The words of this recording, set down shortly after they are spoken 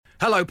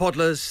Hello,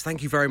 Podlers.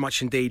 Thank you very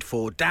much indeed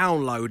for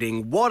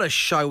downloading. What a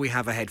show we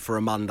have ahead for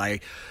a Monday.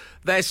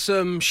 There's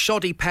some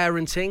shoddy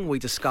parenting. We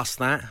discussed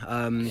that.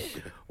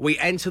 We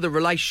enter the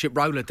relationship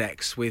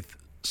rolodex with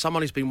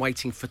someone who's been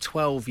waiting for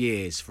 12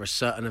 years for a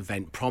certain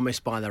event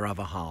promised by their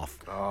other half.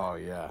 Oh,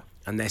 yeah.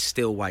 And they're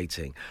still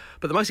waiting.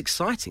 But the most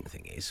exciting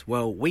thing is,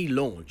 well, we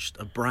launched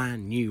a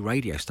brand new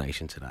radio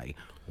station today,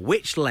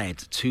 which led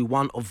to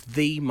one of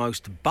the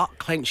most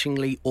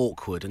butt-clenchingly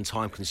awkward and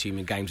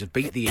time-consuming games of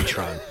Beat the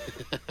Intro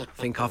I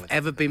think I've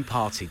ever been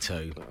party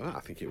to.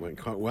 I think it went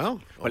quite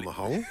well, on the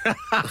whole.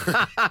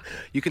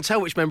 You can tell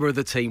which member of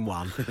the team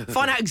won.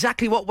 Find out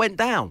exactly what went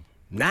down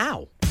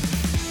now.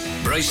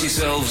 Brace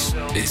yourselves.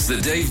 It's the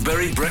Dave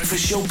Berry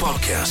Breakfast Show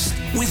podcast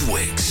with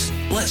Wix.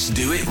 Let's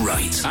do it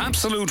right.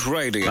 Absolute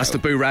Radio. That's the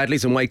Boo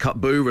Radleys and Wake Up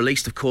Boo,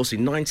 released, of course,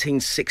 in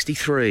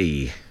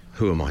 1963.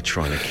 Who am I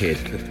trying to kid?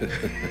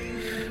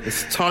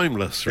 It's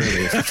timeless,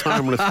 really. It's a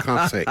timeless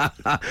classic.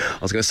 I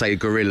was going to say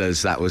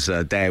Gorillaz. That was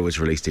Dare was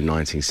released in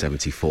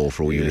 1974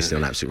 for all you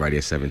listening on Absolute Radio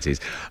 70s.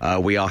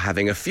 We are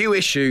having a few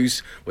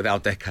issues with our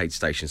decade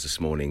stations this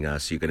morning,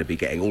 so you're going to be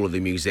getting all of the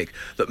music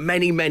that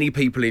many, many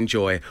people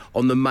enjoy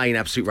on the main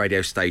Absolute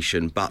Radio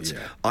station. But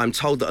I'm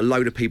told that a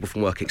load of people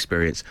from work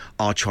experience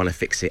are trying to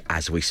fix it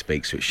as we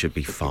speak, so it should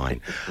be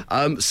fine.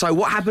 So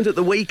what happened at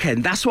the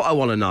weekend? That's what I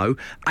want to know.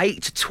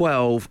 8,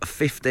 12,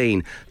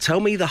 15. Tell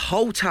me the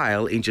whole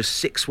tale in just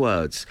 6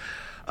 words.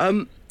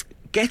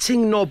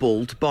 Getting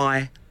nobbled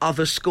by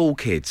other school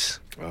kids.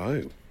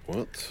 Oh,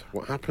 what?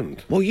 What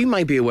happened? Well, you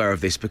may be aware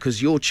of this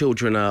because your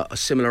children are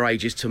similar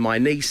ages to my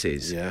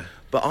nieces. Yeah.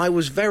 But I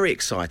was very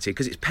excited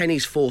because it's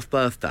Penny's 4th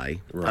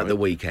birthday at the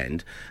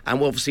weekend.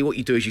 And obviously what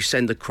you do is you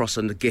send across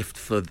a gift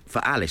for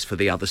Alice, for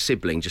the other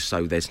sibling, just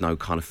so there's no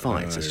kind of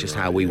fights. It's just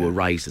how we were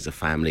raised as a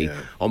family.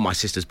 Yeah. On my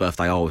sister's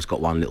birthday, I always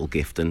got one little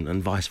gift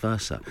and vice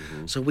versa.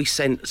 Mm-hmm. So we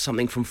sent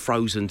something from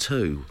Frozen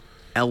 2.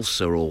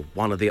 Elsa or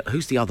one of the...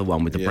 Who's the other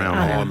one with the brown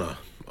hair? Anna.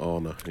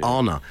 Yeah.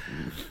 Anna.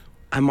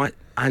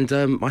 And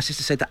my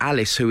sister said that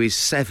Alice, who is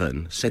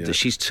 7, said that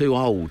she's too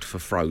old for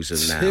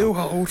Frozen now. Too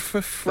old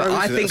for Frozen? But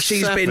I think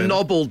she's 7. been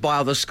nobbled by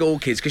other school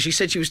kids because she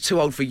said she was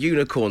too old for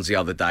unicorns the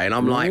other day. And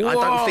I'm like, What?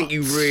 I don't think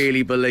you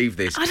really believe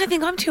this. I don't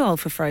think I'm too old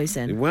for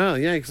Frozen. Well,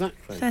 yeah,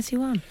 exactly.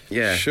 31.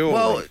 Yeah. Sure.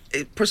 Well,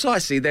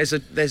 precisely, there's a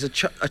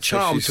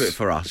charm to it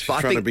for us. She's but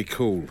I trying think, to be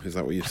cool, is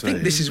that what you're saying? I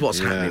think this is what's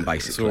happening,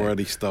 basically. It's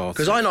already started.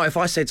 Because I know if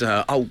I said to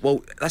her, oh,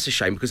 well, that's a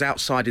shame because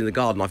outside in the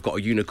garden I've got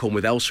a unicorn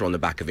with Elsa on the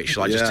back of it.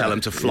 Shall I just tell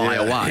them to fly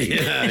away?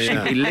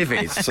 She'd be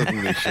livid.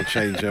 Suddenly she'll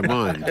change her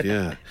mind.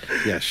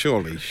 Yeah,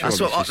 surely.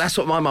 That's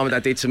what my mum and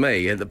dad did to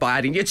me by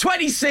adding, "You're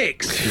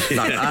 26."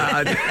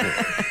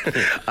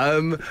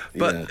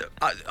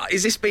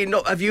 Is this been?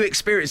 Have you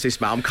experienced this,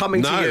 Matt? I'm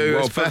coming to you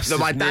as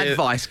my dad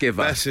advice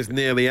giver. Bess is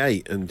nearly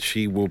 8, and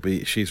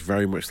she's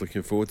very much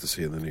looking forward to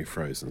seeing the new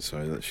Frozen.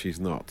 So that she's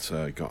not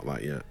got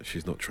that yet.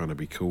 She's not trying to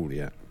be cool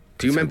yet.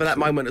 Do you remember that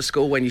moment at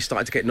school when you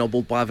started to get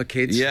nobbled by other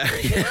kids? Yeah,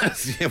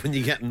 when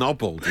you get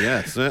nobbled,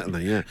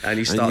 certainly, yeah. And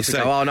you start to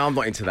go, oh, no, I'm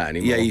not into that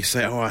anymore. Yeah, you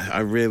say, oh, I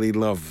really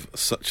love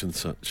such and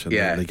such. And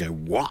then they go,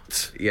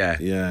 what? Yeah.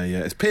 Yeah.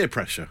 It's peer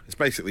pressure. It's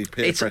basically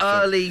peer pressure. It's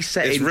early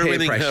setting peer pressure.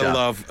 It's ruining her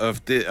love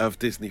of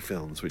Disney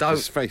films, which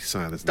is very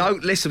sad, isn't it?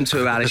 Don't listen to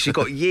her, Alice. You've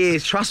got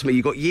years, trust me,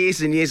 you've got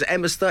years and years.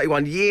 Emma's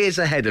 31 years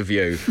ahead of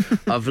you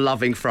of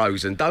loving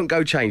Frozen. Don't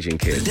go changing,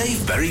 kids. The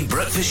Dave Berry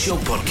Breakfast Show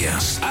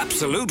podcast.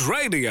 Absolute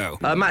Radio.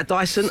 Matt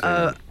Dyson,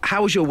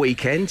 how was your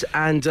weekend?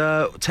 And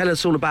tell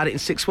us all about it in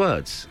 6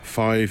 words.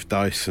 5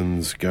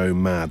 Dysons go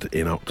mad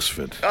in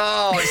Oxford.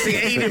 Oh, it's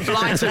the Enid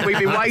Blyton we've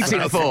been waiting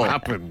That's for. What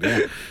happened,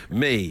 yeah.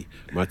 Me,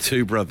 my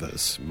 2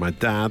 brothers, my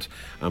dad,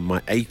 and my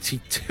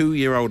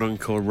 82-year-old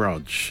Uncle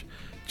Rog.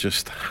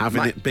 Just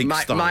having it big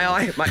style.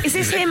 Is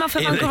this him off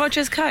of Uncle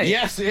Roger's coat?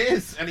 Yes, it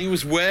is. And he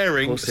was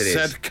wearing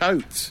said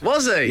coat.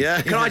 Was he?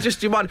 Yeah. Can I just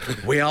do one?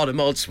 We are the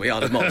mods, we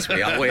are the mods,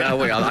 we are.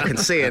 I can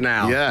see it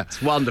now. Yeah.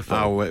 It's wonderful.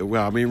 Oh,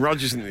 well, I mean,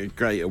 Roger's isn't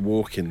great at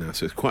walking now,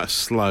 so it's quite a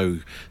slow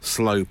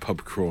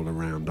pub crawl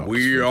around Oxford.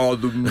 We are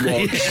the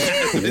mods.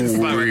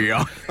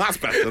 That's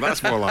better.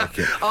 That's more like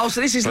it. Oh,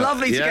 so this is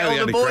lovely to get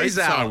all the boys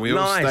out. We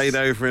all stayed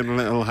over in a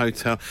little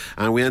hotel,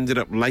 and we ended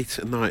up late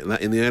at night,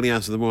 in the early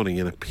hours of the morning,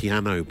 in a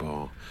piano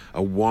bar.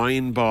 A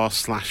wine bar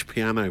 /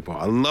 piano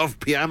bar. I love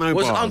piano bars.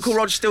 Was Uncle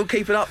Rog still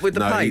keepeping up with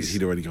the pace?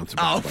 He'd already gone to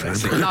bed. Oh,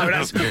 no,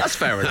 that's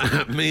fair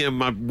enough. Me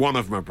and one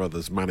of my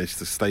brothers managed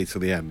to stay to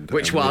the end.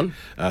 Which one?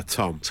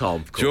 Tom.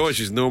 Tom, of course.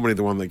 George is normally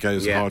the one that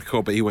goes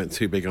hardcore, but he went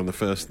too big on the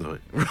first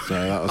night. So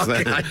that was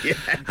there.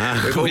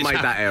 We've all made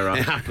that error.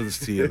 It happens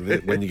to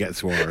you when you get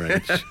to our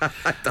age.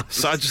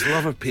 So I just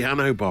love a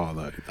piano bar,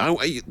 though.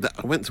 I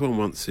went to one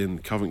once in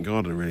Covent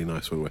Garden, a really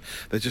nice one, where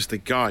there's just a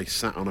guy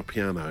sat on a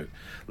piano.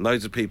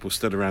 Loads of people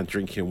stood around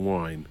drinking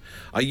wine.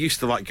 I used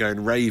to like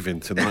going raving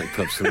to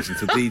nightclubs to listen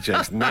to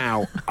DJs.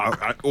 Now,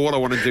 all I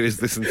want to do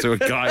is listen to a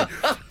guy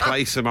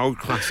play some old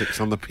classics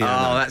on the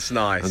piano. Oh, that's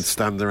nice. And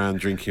stand around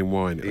drinking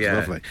wine. It was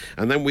lovely.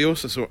 And then we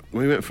also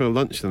when we went for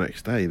lunch the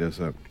next day, there's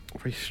a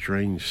very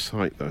strange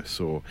sight that I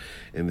saw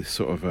in this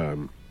sort of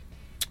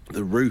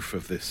the roof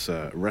of this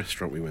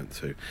restaurant we went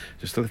to,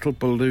 just a little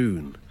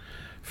balloon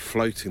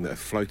floating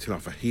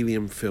off, a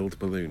helium-filled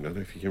balloon. I don't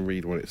know if you can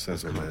read what it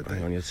says on there, Dave.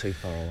 Hang on, you're too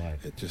far away.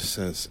 It just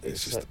says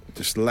it's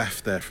just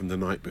left there from the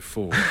night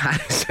before.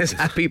 It says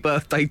 "Happy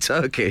Birthday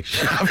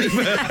Turkish." Happy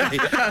birthday,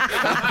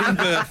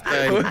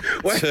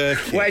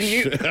 Turkish.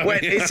 When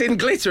it's in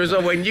glitter as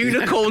well. When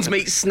unicorns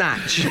meet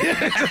Snatch.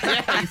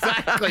 Yeah,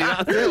 exactly.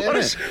 That's it,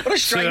 What a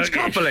strange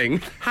coupling.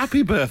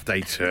 Happy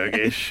birthday,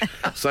 Turkish.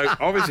 So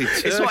obviously,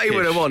 It's what he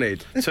would have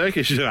wanted.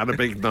 Turkish had a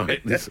big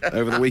night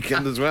over the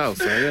weekend as well.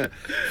 So yeah,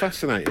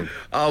 fascinating.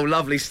 Oh,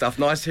 lovely stuff.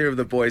 Nice to hear of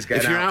the boys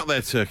getting If you're out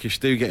there, Turkish,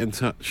 do get in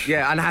touch.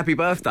 Yeah, and happy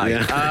birthday.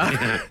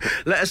 Yeah.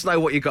 Let us know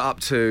what you got up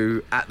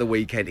to at the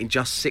weekend in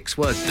just 6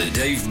 words. The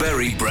Dave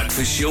Berry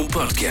Breakfast Show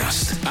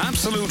Podcast.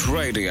 Absolute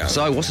Radio.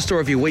 So, what's the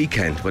story of your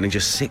weekend? Well, in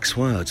just 6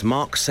 words.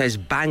 Mark says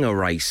banger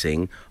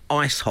racing,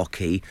 ice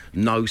hockey,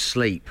 no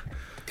sleep.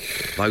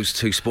 Those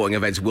 2 sporting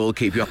events will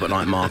keep you up at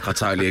night, Mark. I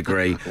totally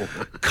agree.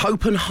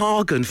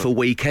 Copenhagen for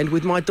weekend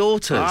with my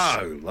daughters.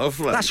 Oh,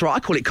 lovely. That's right, I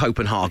call it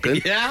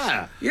Copenhagen.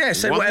 Yeah. Yeah,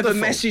 send whatever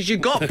Wonderful. message you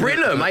got.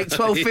 Brilliant, 8,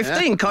 12,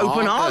 15,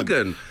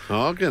 Copenhagen.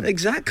 Hagen.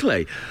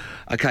 Exactly.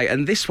 Okay,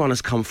 and this one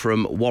has come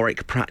from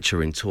Warwick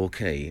Pratcher in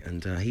Torquay,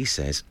 and he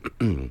says,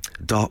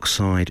 Dark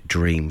Side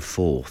Dream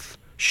 4th,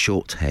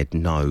 short head,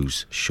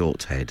 nose,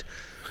 short head.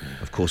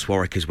 Of course,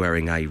 Warwick is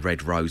wearing a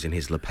red rose in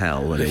his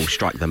lapel, and he'll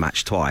strike the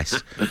match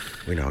twice.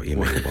 We know what you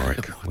mean,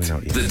 Warwick. We know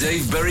what you mean. The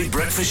Dave Berry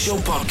Breakfast Show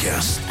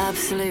Podcast.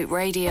 Absolute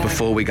Radio.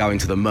 Before we go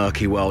into the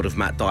murky world of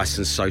Matt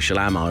Dyson's social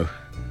ammo.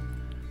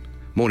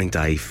 Morning,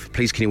 Dave.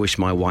 Please can you wish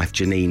my wife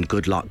Janine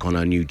good luck on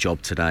her new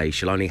job today?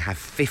 She'll only have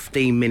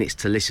 15 minutes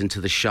to listen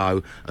to the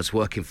show as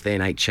working for the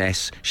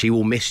NHS. She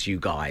will miss you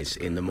guys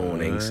in the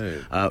mornings.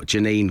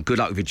 Janine, good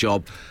luck with your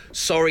job.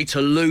 Sorry to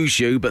lose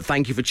you, but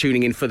thank you for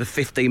tuning in for the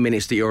 15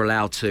 minutes that you're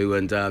allowed to,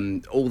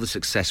 and all the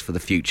success for the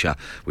future.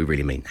 We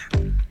really mean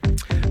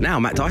that. Now,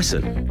 Matt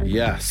Dyson.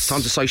 Yes.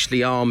 Time to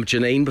socially arm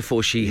Janine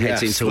before she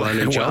heads into her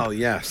new job. Well,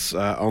 yes.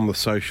 On the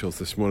socials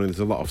this morning, there's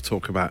a lot of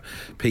talk about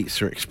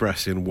Pizza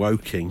Express in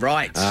Woking.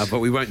 Right. But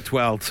we won't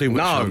dwell too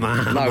much on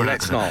that. No,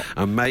 let's not.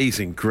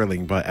 Amazing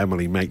grilling by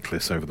Emily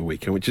Makeless over the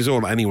weekend, which is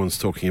all anyone's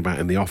talking about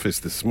in the office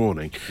this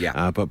morning.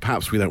 Yeah. But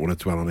perhaps we don't want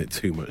to dwell on it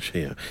too much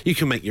here. You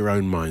can make your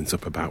own minds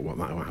up about what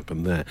that will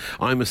happen there.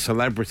 I'm a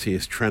Celebrity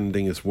is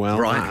trending as well.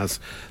 Right.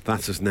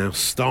 That has now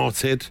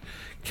started.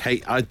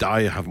 Kate,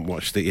 I haven't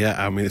watched it yet.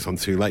 I mean, it's on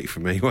too late for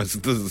me. It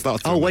doesn't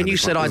start. Oh, when you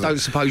said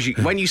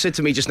when you said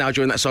to me just now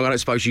during that song, I don't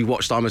suppose you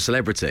watched I'm a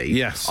Celebrity.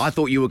 Yes. I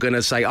thought you were going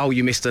to say, oh,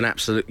 you missed an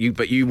absolute.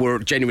 But you were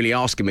genuinely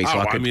asking me, so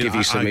I could give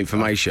you some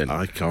information.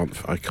 I can't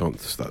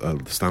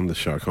stand the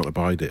show. I can't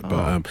abide it.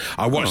 But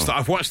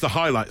I've watched the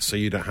highlights, so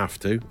you don't have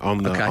to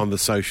on the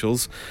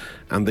socials.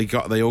 And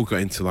they all got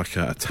into like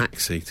a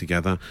taxi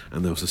together,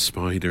 and there was a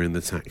spider in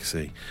the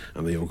taxi,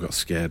 and they all got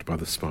scared by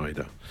the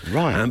spider.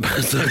 Right. And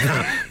so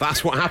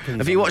that's what happened.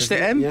 Have you watched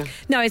it, Em? Yeah.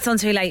 No, it's on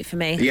too late for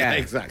me. Yeah,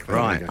 exactly.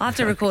 Right. I'll have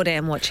to record it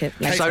and watch it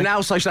later. So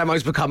now social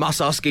ammo's become us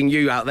asking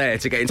you out there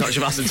to get in touch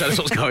with us and tell us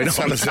what's going on.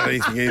 Tell us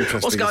anything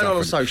interesting. What's going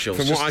on socials?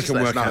 From what I Just can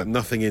let us work know. out,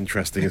 nothing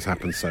interesting has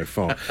happened so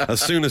far.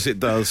 As soon as it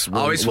does,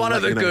 It's one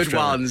of the good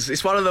ones.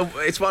 It's one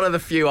of the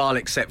few I'll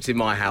accept in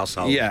my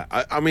household. Yeah,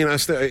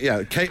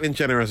 Caitlyn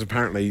Jenner is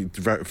apparently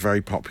very,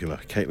 very popular.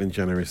 Caitlyn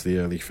Jenner is the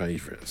early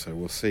favourite, so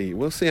we'll see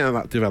how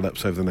that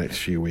develops over the next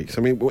few weeks.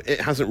 I mean, it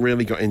hasn't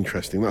really got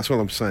interesting. That's what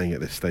I'm saying at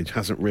this stage.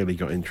 Hasn't really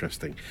got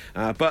interesting.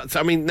 But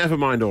I mean, never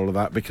mind all of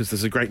that, because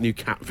there's a great new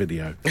cat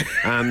video,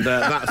 and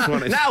that's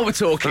what it's, now we're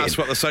talking. That's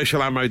what the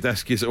social ammo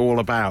desk is all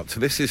about.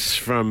 This is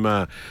from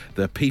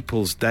the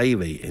People's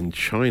Daily in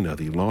China,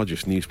 the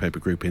largest newspaper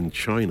group in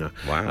China.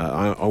 Wow.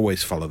 I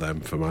always follow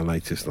them for my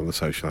latest on the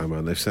social ammo,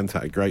 and they've sent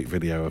out a great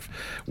video of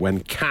when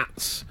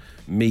cats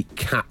meet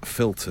cat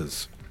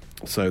filters.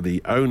 So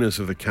the owners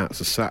of the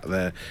cats are sat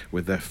there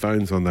with their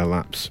phones on their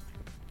laps,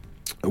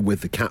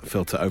 with the cat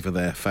filter over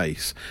their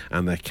face,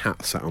 and their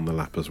cat sat on the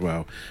lap as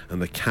well.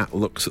 And the cat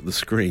looks at the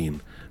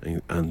screen,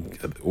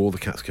 and all the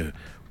cats go,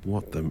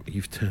 what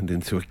you've turned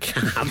into a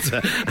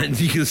cat. And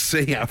you can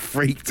see how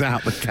freaked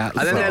out the cats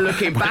And then they're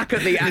looking back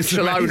at the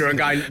actual owner and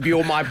going,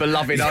 you're my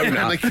beloved owner.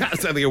 And the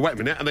cat's only wait a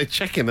minute, and they're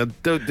checking,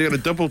 they're doing a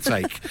double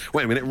take.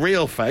 Wait a minute,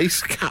 real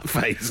face, cat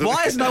face.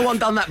 Why has no one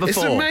done that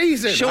before? It's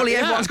amazing. Surely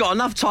everyone's got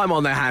enough time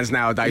on their hands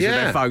nowadays with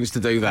their phones to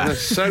do that.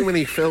 There's so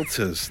many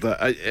filters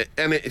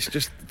and it's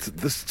just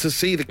to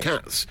see the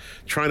cats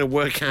trying to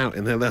work out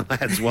in their little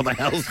heads what the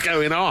hell's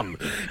going on.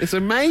 It's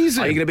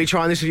amazing. Are you going to be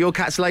trying this with your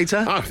cats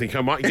later? I think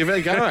I might give it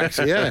a go,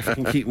 actually, yeah, if I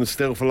can keep them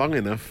still for long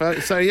enough.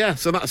 So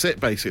that's it,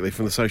 basically,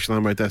 from the social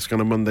ammo desk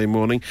on a Monday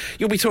morning.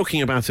 You'll be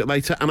talking about it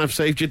later, and I've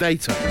saved your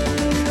data.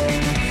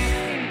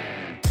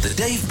 The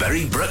Dave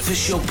Berry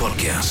Breakfast Show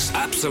Podcast.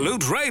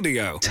 Absolute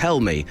Radio. Tell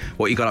me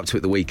what you got up to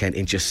at the weekend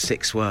in just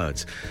 6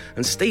 words.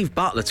 And Steve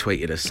Butler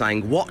tweeted us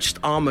saying, watched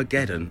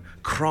Armageddon,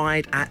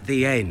 cried at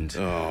the end.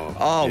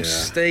 Oh, yeah.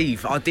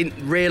 Steve, I didn't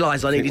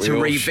realise I needed to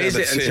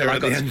revisit until I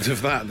got to the end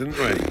of that, didn't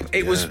we?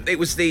 It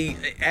was the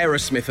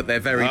Aerosmith at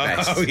their very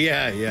best. Oh,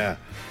 yeah.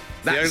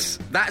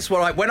 That's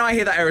what when I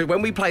hear that,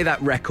 when we play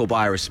that record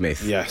by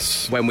Aerosmith,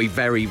 Yes. when we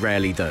very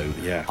rarely do,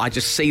 Yeah. I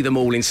just see them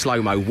all in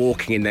slow-mo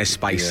walking in their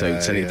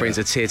spacesuits, and it brings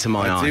a tear to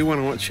my eye. I do want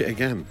to watch it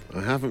again.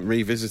 I haven't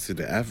revisited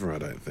it ever, I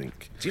don't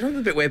think. Do you know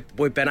the bit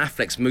where Ben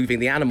Affleck's moving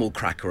the animal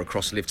cracker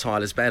across Liv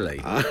Tyler's belly?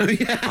 Oh,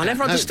 yeah. I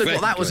never understood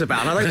what that was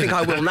about, and I don't think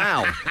I will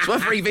now. It's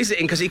worth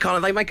revisiting because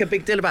they make a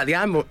big deal about the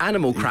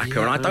animal cracker,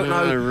 and I don't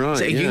know, right,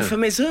 is it a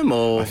euphemism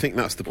or... I think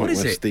that's the point What is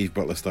where it? Steve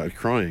Butler started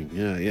crying.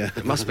 Yeah.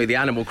 It must be the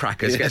animal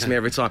crackers. Gets me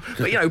every time.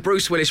 But,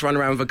 Bruce Willis running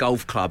around with a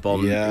golf club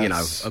on,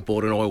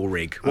 aboard an oil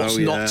rig. What's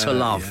not to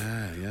love?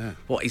 Yeah.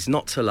 What is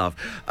not to love?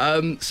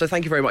 So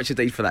thank you very much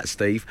indeed for that,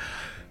 Steve.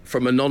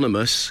 From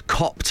Anonymous,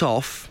 copped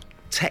off,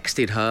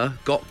 texted her,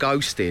 got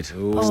ghosted.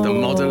 It's the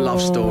modern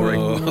love story.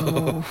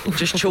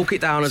 Just chalk it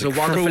down as a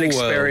wonderful cruel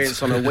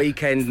experience on a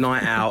weekend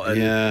night out.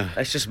 And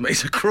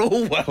it's a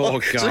cruel world.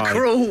 Poor It's a guy.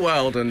 cruel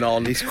world,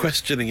 Anon. He's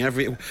questioning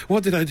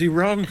what did I do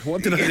wrong?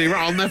 What did I do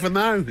wrong? I'll never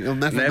know. You'll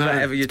never know.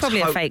 Ever. It's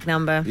probably a fake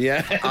number.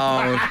 Yeah.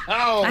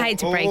 Oh, I hate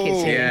to break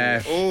it to you.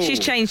 yeah. She's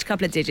changed a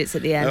couple of digits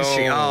at the end.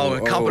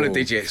 A couple of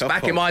digits.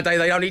 Back in my day,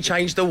 they only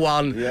changed the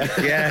one.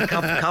 Yeah,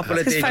 couple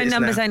of His digits. phone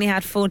number's now. only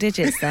had 4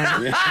 digits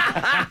then.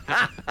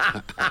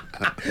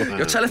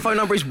 Your telephone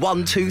number is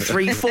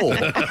 1234.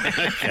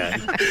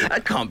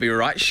 That can't be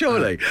right,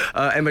 surely.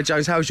 Emma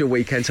Jones, how was your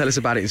weekend? Tell us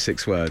about it in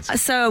 6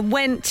 words. So I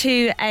went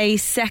to a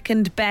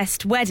second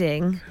best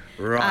wedding.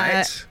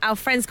 Right. Our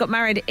friends got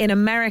married in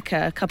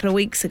America a couple of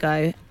weeks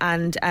ago,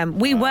 and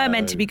we were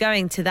meant to be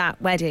going to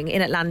that wedding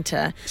in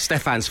Atlanta.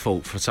 Stefan's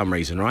fault for some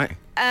reason, right?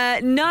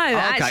 No,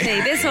 actually,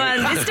 this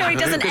story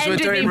doesn't Because end we're with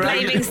me doing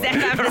blaming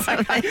Stefan for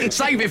something.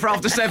 Save it for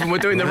after 7. We're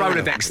doing the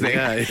Rolodex thing.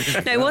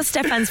 No, it was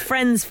Stefan's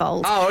friend's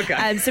fault. Oh,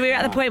 okay. So we were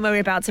at the point where we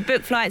were about to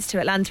book flights to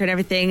Atlanta and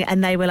everything,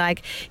 and they were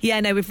like, yeah,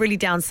 no, we've really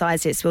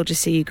downsized it, so we'll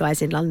just see you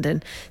guys in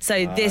London.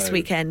 So this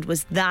weekend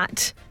was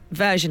that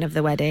version of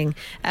the wedding,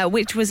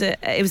 which was it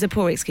was a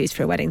poor excuse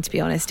for a wedding, to be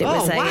honest. It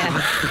was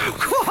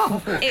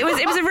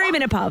it was a room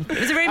in a pub. It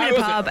was a room in a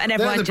pub, and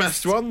everyone They're the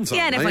just best ones,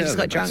 aren't and they? everyone Yeah, just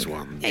got the best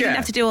drunk. ones. Yeah, you didn't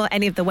have to do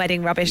any of the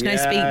wedding rubbish, no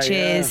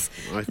speeches,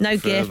 I no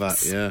prefer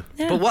gifts. that,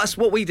 yeah. But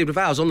what we did with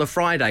ours on the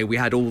Friday, we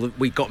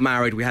got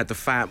married, we had the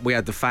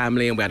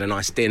family, and we had a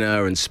nice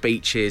dinner and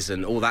speeches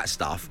and all that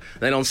stuff.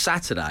 And then on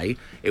Saturday,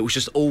 it was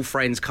just all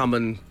friends come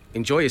and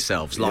enjoy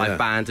yourselves, live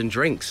band and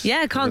drinks.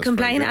 Yeah, can't That's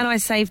complain. very good. And I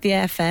saved the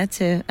airfare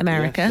to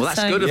America. Well,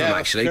 that's so- good of them, Yeah,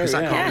 actually, that's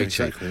because that true, can't yeah. be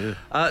cheap. Exactly,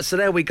 yeah. So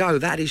there we go.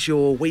 That is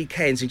your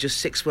weekends in just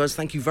 6 words.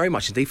 Thank you very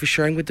much indeed for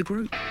sharing with the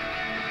group.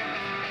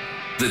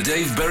 The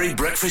Dave Berry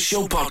Breakfast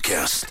Show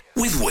podcast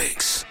with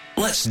Wix.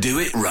 Let's do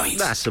it right.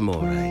 That's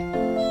amore.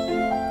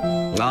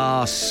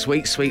 Ah,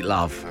 sweet, sweet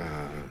love.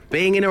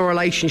 Being in a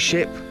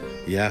relationship.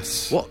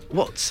 Yes.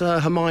 What's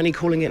Hermione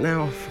calling it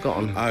now? I've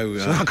forgotten. I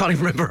can't even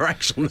remember her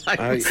actual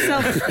name.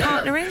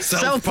 Self-partnering?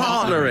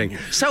 Self-partnering.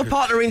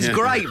 Self-partnering's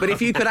great, but if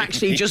you could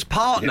actually just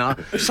partner,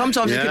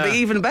 sometimes it could be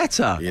even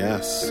better.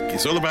 Yes.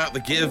 It's all about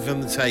the give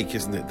and the take,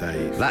 isn't it,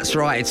 Dave? That's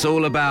right. It's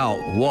all about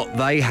what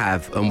they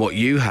have and what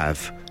you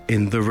have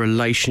in the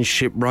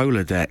relationship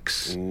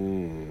Rolodex.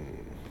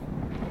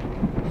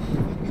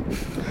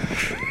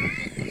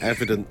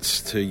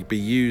 Evidence to be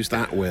used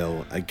at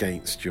will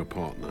against your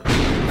partner.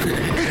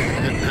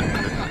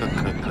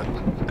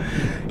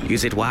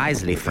 Use it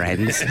wisely,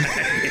 friends.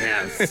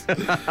 Yes.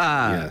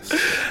 Yes.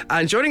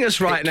 And joining us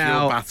right Pick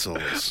now your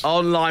battles.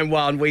 on line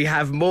 1, we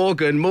have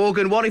Morgan.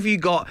 Morgan, what have you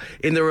got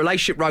in the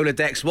relationship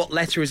Rolodex? What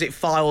letter is it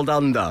filed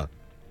under?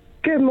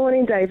 Good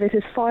morning, Dave. It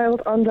is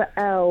filed under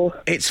L.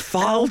 It's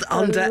filed L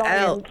for under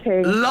Lion L.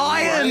 King.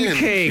 Lion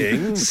King.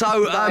 King.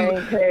 So,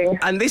 Lion King.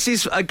 and this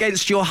is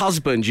against your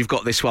husband. You've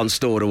got this one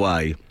stored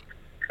away.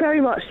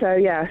 Very much so,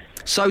 yes.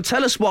 So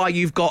tell us why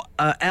you've got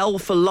L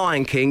for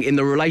Lion King in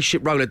the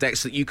relationship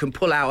Rolodex that you can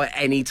pull out at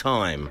any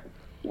time.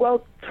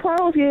 Well,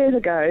 12 years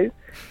ago,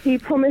 he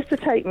promised to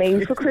take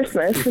me for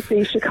Christmas to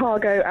see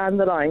Chicago and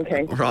The Lion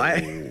King.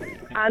 Right.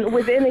 And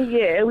within a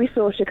year, we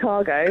saw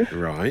Chicago.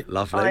 Right.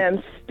 Lovely. I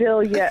am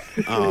still yet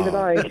to see The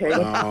Lion King.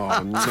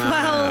 Oh,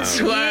 no.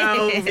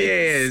 12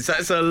 years.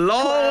 That's a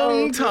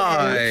long 12 years.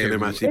 I can time.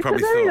 imagine. He It's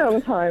probably a very thought,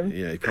 long time.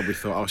 Yeah, he probably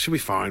thought, oh, should be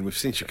fine. We've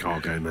seen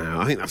Chicago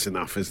now. I think that's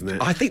enough, isn't it?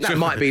 I think that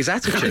might be his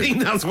attitude. I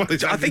think that's what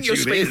his I think you're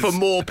attitude speaking is. for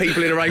more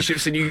people in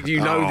relationships than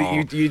you know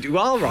that you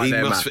are right He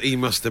there, must, Matt. he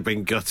must have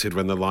been gutted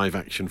when the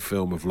live-action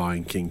film of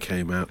Lion King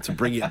came out to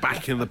bring it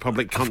back in the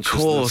public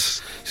consciousness.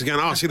 course. He's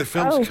going, see, the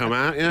film's come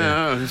out.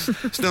 Yeah.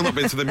 Still not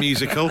been to the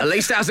musical. At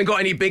least it hasn't got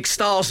any big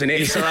stars in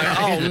it. So like,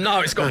 oh no,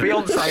 it's got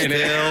Beyonce in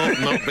it.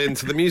 Still not been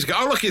to the musical.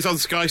 Oh, look, it's on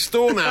Sky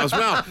Store now as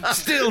well.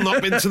 Still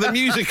not been to the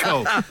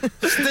musical.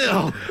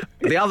 Still.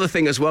 The other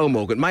thing as well,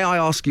 Morgan, may I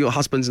ask your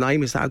husband's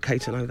name? Is that okay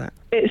to know that?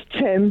 It's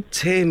Tim.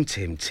 Tim.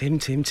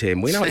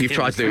 We know what you've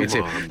tried to do with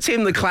Come Tim. on.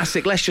 Tim, the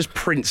classic, let's just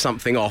print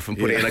something off and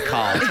put it in a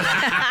card.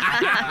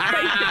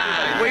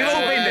 We've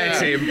all been there,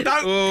 Tim.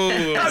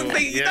 Don't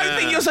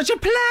think you're such a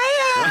player.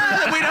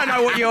 We don't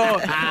know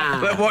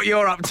what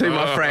you're up to,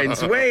 my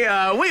friends.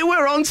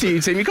 We're on to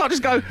you, Tim. You can't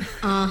just go,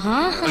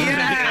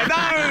 yeah, no,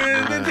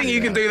 I don't think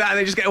you can do that and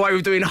then just get away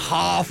with doing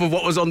half of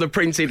what was on the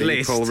printed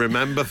list. People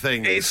remember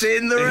things. It's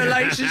in the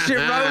relationship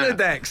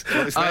Rolodex.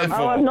 What it's there for.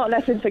 I'm not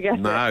letting forget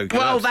it. No.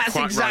 Well, that's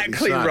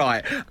exactly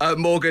right.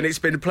 Morgan, it's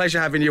been a pleasure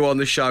having you on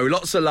the show.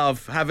 Lots of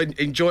love. Have an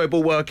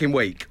enjoyable working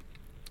week.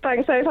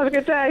 Thanks, Dave. Have a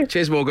good day.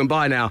 Cheers, Morgan.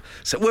 Bye now.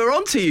 So we're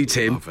on to you,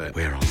 Tim. Love it.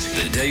 We're on to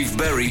you. The Dave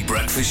Berry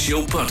Breakfast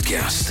Show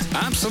Podcast.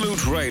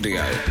 Absolute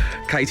Radio.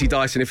 Katie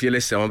Dyson, if you're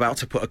listening, I'm about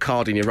to put a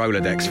card in your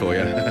Rolodex for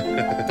you.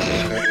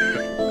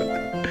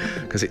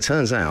 Because it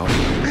turns out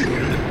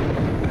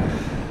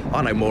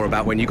I know more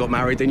about when you got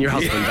married than your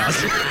husband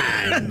does.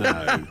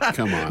 No,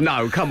 come on.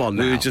 No, come on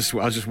now. I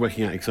was just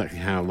working out exactly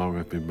how long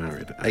I've been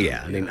married.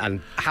 Yeah,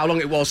 and how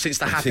long it was since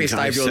the happiest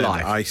day of your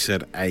life. I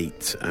said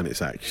 8, and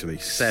it's actually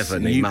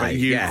 7 in May.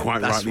 You yeah,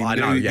 quite that's rightly what I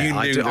know. knew. Yeah,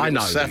 I do. I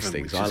know 7, these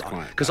things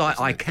because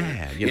I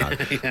care. You know.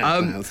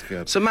 That's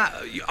good. So Matt,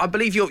 I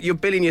believe you're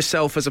billing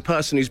yourself as a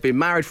person who's been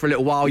married for a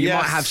little while. You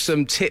might have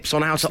some tips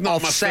on how to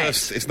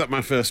offset. It's not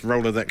my first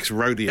Rolodex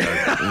rodeo.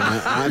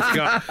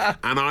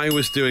 And I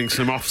was doing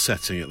some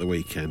offsetting at the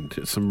weekend,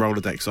 some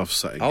Rolodex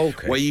offsetting,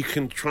 where you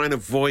can try and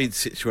avoid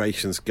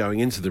situations going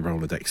into the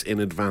Rolodex in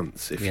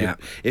advance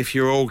if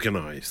you're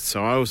organised.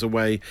 So I was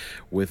away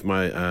with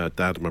my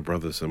dad, my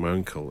brothers and my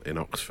uncle in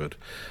Oxford,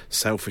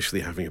 selfishly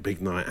having a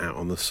big night out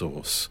on the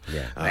Source.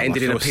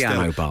 Ended in a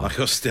piano bar. Like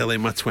I was still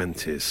in my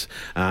 20s.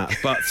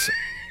 But...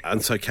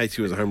 And so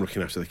Katie was at home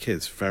looking after the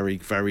kids. Very,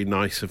 very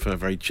nice of her,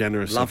 very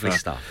generous Lovely of her.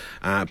 stuff.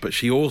 But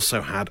she also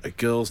had a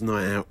girls'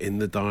 night out in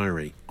the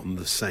diary on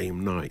the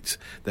same night.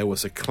 There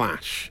was a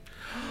clash.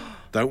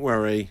 Don't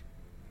worry,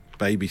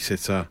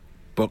 babysitter,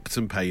 booked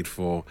and paid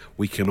for.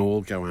 We can all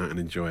go out and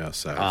enjoy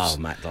ourselves.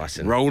 Oh, Matt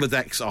Dyson.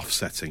 Rolodex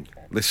offsetting.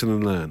 Listen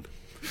and learn.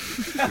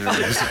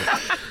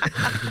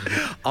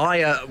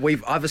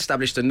 I've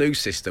established a new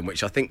system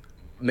which I think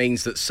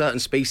means that certain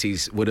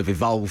species would have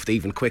evolved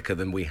even quicker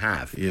than we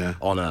have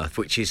on Earth,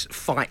 which is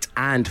fight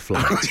and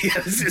flight.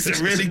 Yes, it's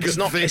a really good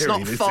theory. It's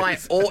not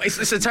fight or...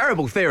 It's a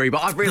terrible theory,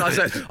 but I've realised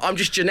that I'm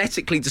just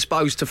genetically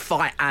disposed to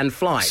fight and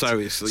flight.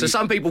 So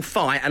some people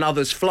fight and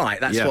others flight.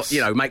 That's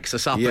what makes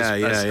us up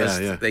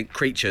as the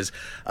creatures.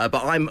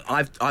 But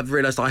I've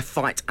realised I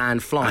fight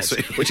and flight,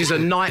 which is a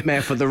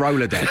nightmare for the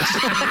Rolodex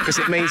because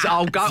it means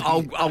I'll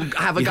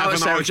have a go at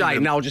Sarah Jane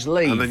and I'll just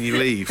leave. And then you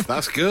leave.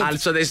 That's good. And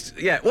so there's...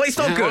 Well, it's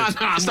not good.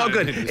 It's not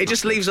good. It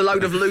just leaves a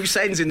load of loose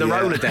ends in the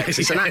Rolodex.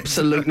 It's an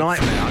absolute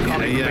nightmare. I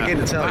can't even begin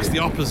to tell you. That's the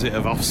opposite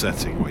of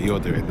offsetting, what you're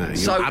doing there.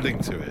 You're adding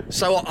to it.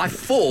 So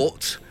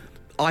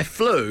I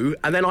flew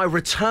and then I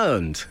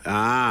returned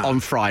on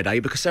Friday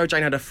because Sarah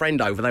Jane had a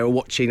friend over. They were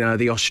watching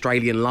the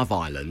Australian Love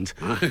Island.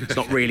 It's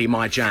not really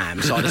my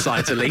jam, so I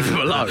decided to leave them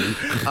alone.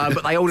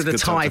 But they ordered a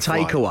Thai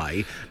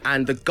takeaway,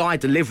 and the guy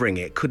delivering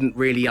it couldn't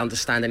really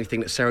understand anything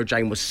that Sarah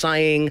Jane was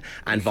saying,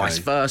 and vice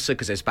versa,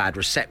 because there's bad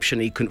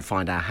reception. He couldn't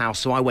find our house,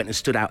 so I went and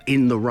stood out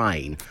in the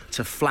rain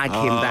to flag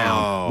him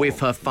down with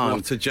her phone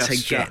what a gesture.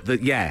 to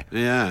get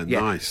the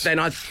nice. Then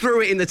I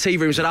threw it in the TV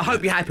room and said, "I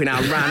hope you're happy now,"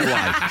 and ran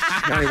away.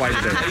 The only way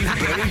to do it.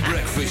 Dave Berry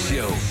Breakfast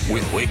Show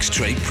with Wix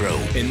Trade Pro.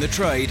 In the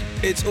trade,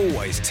 it's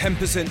always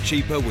 10%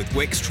 cheaper with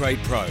Wix Trade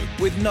Pro,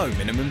 with no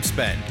minimum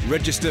spend.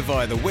 Register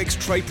via the Wix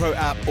Trade Pro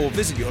app or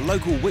visit your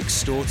local Wix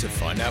store to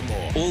find out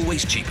more.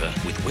 Always cheaper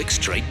with Wix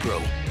Trade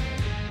Pro.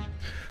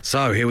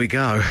 So here we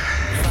go.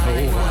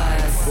 5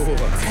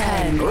 words,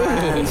 10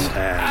 grand.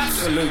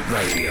 Absolute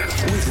Radio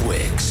with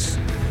Wix.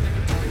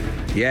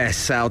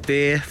 Yes, our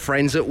dear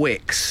friends at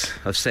Wix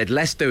have said,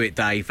 let's do it,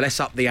 Dave.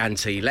 Let's up the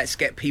ante. Let's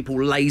get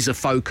people laser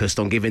focused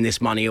on giving this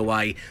money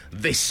away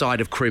this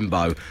side of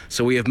Crimbo.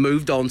 So we have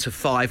moved on to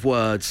 5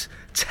 words,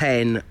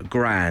 10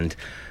 grand.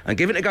 And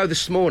giving it a go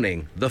this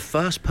morning, the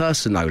first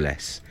person, no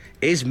less,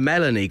 is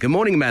Melanie. Good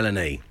morning,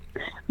 Melanie.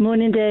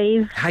 Morning,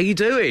 Dave. How you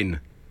doing?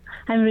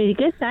 I'm really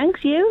good,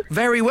 thanks. You?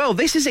 Very well.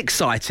 This is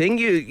exciting.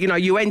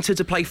 You entered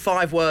to play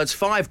 5 words,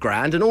 5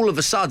 grand, and all of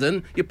a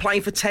sudden you're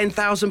playing for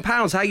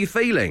 £10,000. How are you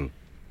feeling?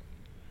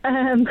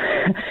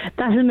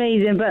 That's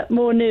amazing, but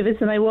more nervous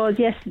than I was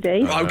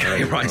yesterday.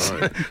 Okay, right.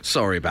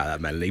 Sorry about that,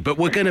 Melanie, but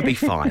we're going to be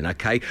fine,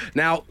 okay?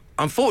 Now,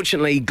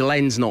 unfortunately,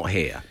 Glenn's not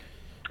here.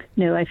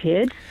 No, I've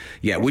heard.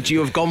 Yeah, would you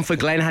have gone for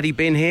Glenn had he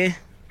been here?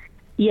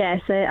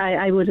 Yes,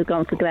 I would have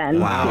gone for Glenn.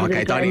 Wow,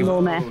 okay, don't even...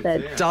 more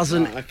method.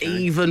 Doesn't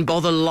even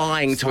bother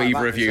lying to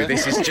either of you.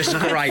 This is just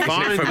great,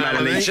 isn't it, from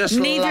Melanie? Just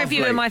Neither lovely. of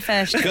you are my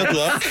first. Good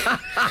luck.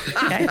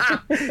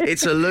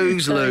 It's a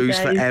lose-lose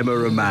for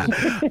Emma and Matt.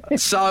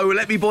 So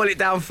let me boil it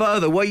down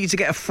further. Were you to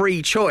get a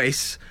free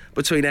choice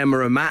between Emma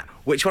and Matt,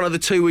 which one of the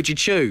two would you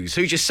choose?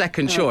 Who's your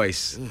second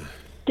choice?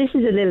 This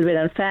is a little bit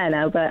unfair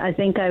now, but I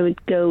think I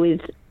would go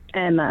with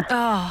Emma.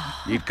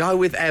 You'd go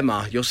with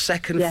Emma, your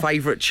second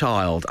favourite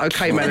child.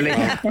 OK, Melanie,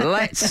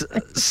 let's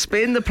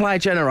spin the player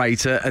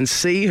generator and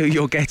see who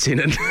you're getting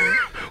and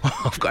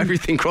I've got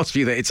everything crossed for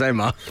you that it's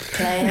Emma.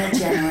 Player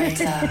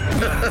generator.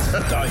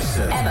 Matt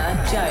Dyson.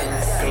 Emma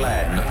Jones.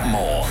 Glenn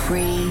Moore.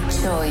 Free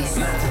choice.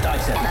 Matt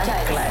Dyson. Emma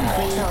Jones. Glenn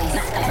Free Moore. choice.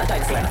 Emma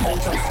Jones. Glenn Moore.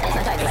 Free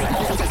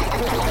choice.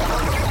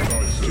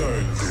 Emma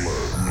Jones. Glenn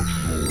Moore.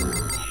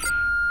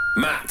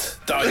 Matt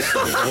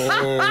Dyson.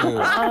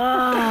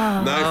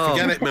 No,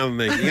 forget it,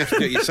 Melanie. You have to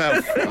do it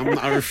yourself.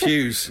 I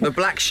refuse. The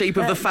black sheep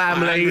of the I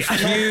family.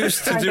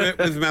 refuse to do it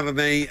with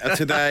Melanie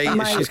today. You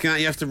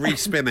have to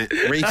respin it.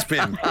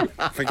 Respin.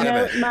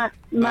 Forget No, it.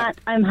 Matt,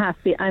 I'm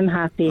happy. I'm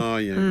happy. Oh,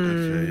 yeah.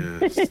 Okay, yeah.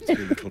 It's too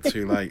little,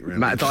 too late, really.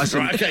 Matt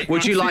Dyson, Right, okay,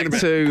 would you I'll like see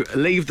to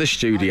leave the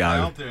studio?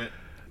 I'll do it.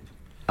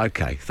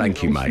 Okay,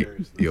 thank you, mate.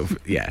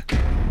 Yeah.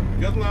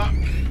 Good luck.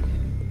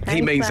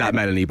 He means that,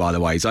 Matt. Melanie, by the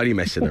way. He's only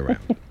messing around.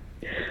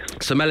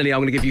 So, Melanie, I'm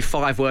going to give you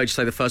 5 words.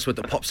 Say the first word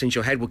that pops into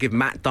your head. We'll give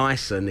Matt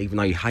Dyson, even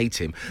though you hate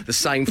him, the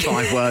same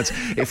 5 words.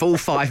 If all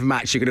 5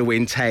 match, you're going to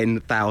win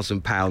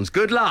 £10,000.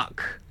 Good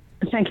luck.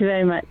 Thank you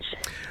very much.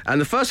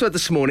 And the first word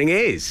this morning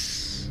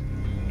is...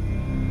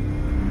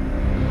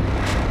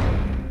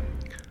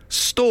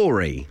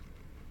 story.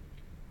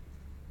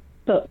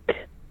 Book.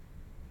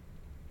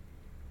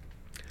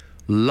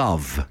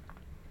 Love.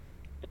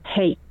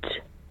 Hate.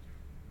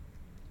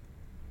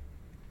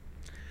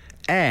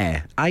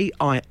 Air.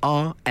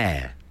 A-I-R,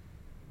 air.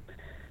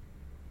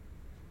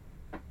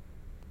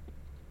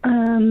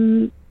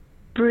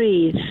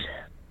 Breathe.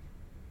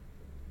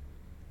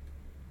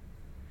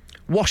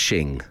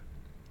 Washing.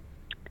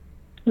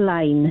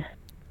 Line.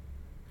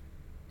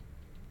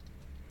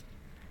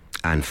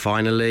 And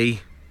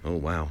finally... oh,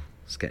 wow.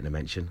 It's getting a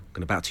mention.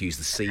 I'm about to use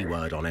the C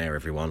word on air,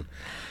 everyone.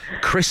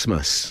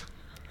 Christmas.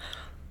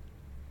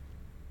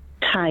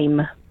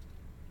 Time.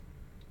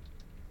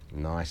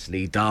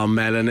 Nicely done,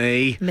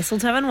 Melanie.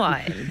 Mistletoe and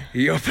wine.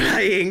 You're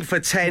playing for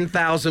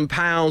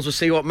 £10,000. We'll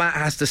see what Matt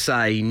has to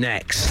say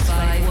next.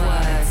 5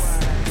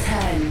 words.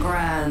 10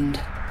 grand.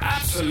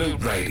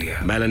 Absolute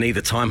Radio. Melanie,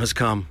 the time has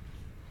come.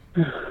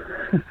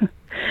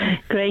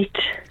 Great,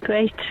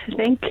 I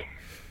think.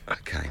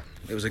 Okay.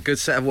 It was a good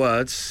set of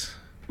words.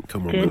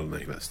 Come on, Good.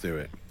 Melanie, let's do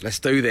it. Let's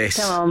do this.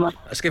 Come on,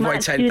 Let's give away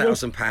Matt, do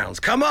this.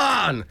 £10,000. Come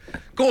on!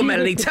 Go on, Do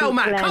Melanie. this to Tell beat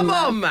Matt. Glenn, Come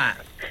Matt. on,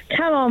 Matt.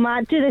 Come on,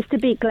 Matt. Do this to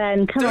beat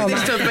Glenn. Come Do on,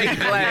 this Matt. to beat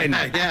Glenn.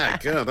 Yeah,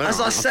 good. As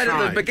I I'll said at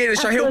try. the beginning of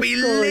the show, he'll be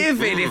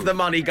livid if the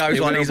money goes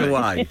He while will he's be.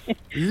 away.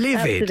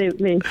 Livid.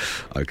 Absolutely.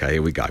 Okay,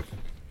 here we go.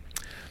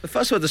 The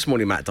first word this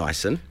morning, Matt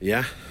Dyson,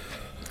 Yeah.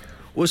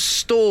 was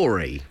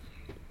story.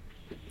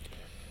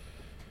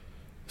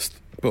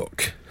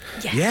 Book.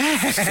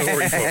 Yes. Story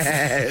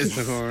book.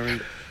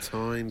 Story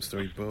time,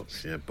 story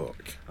books. Yeah,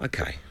 book.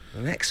 Okay.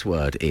 The next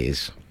word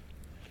is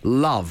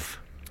love.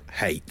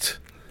 Hate.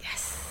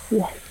 Yes.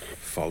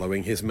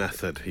 Following his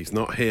method. He's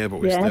not here, but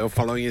we're Yeah. still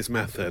following his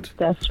method.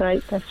 That's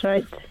right.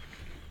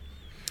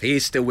 He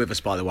is still with us,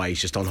 by the way.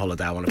 He's just on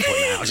holiday. I want to point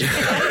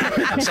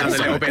that out. Sounds a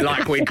little bit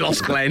like we'd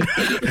lost Glenn.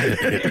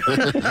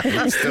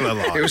 He's still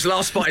alive. It was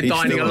last spotted He's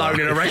dining still alone alive.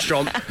 in a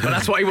restaurant, but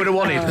that's what he would have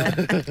wanted.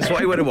 That's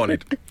what he would have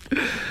wanted.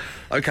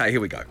 Okay,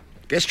 here we go.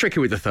 Gets tricky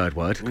with the third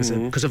word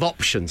because of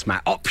options,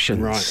 Matt.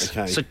 Options. Right,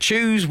 okay. So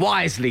choose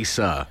wisely,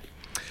 sir.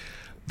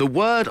 The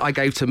word I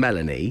gave to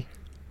Melanie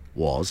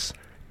was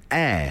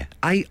air.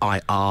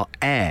 A-I-R,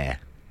 air.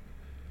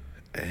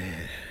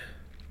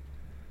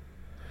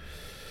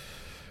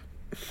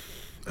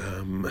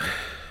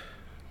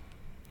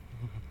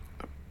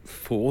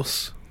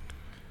 Force.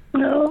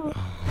 No.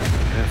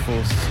 Air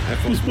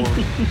Force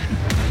One.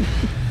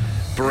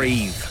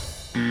 Breathe.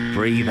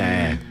 Breathe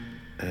air.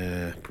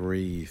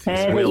 Breathe. Air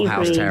that you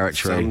Wheelhouse breathe.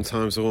 territory.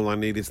 Sometimes all I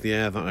need is the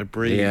air that I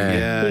breathe.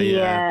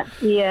 Yeah.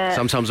 Yeah.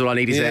 Sometimes all I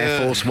need is Air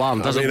Force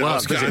One. Doesn't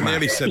work, does I it,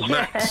 nearly Matt? said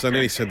Max. I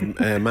nearly said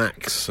Air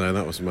Max, so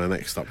that was my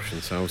next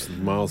option. So I was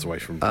miles away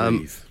from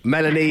breathe.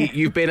 Melanie,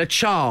 you've been a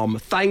charm.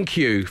 Thank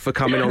you for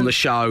coming on the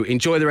show.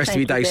 Enjoy the rest of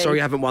your Thank day. you, Sorry Dave.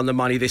 you haven't won the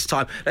money this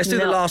time. Let's do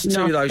the No, last two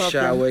no of those, problem.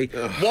 shall we?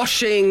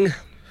 Washing,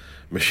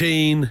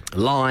 Machine.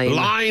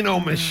 line or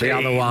machine? the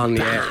other one,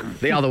 yeah.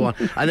 The other one.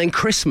 And then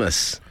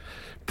Christmas.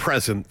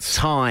 Presents.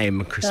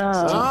 Time. Christmas.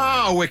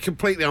 Oh, we're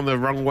completely on the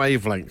wrong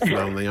wavelength,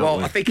 Melanie, aren't Well,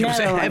 we? I think it was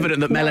No, evident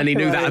that Melanie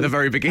knew that at the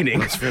very beginning.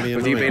 That's really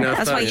with you being annoying.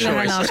 her That's why third you were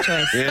her choice. last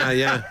choice.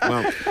 Yeah.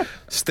 Well,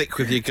 stick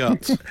with your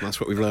gut. That's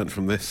what we've learned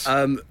from this.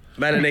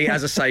 Melanie,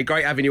 as I say,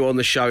 great having you on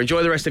the show.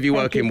 Enjoy the rest of your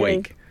Thank working you, Dave.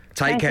 week.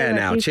 Take Thank care you,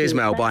 now. you Cheers, too.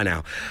 Mel. Bye.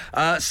 Bye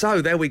now. So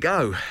there we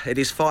go. It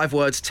is 5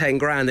 words, 10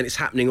 grand, and it's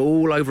happening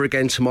all over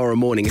again tomorrow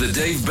morning. The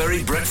Dave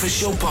Berry Breakfast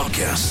Show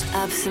Podcast.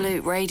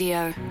 Absolute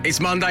Radio. It's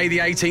Monday, the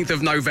 18th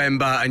of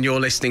November, and you're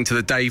listening to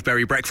the Dave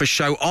Berry Breakfast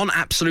Show on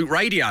Absolute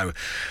Radio.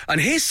 And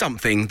here's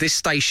something this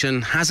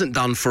station hasn't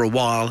done for a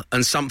while,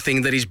 and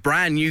something that is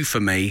brand new for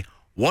me.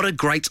 What a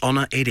great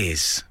honour it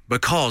is,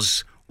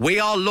 because we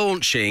are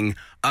launching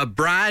a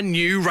brand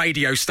new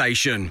radio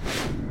station.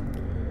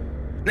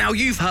 Now,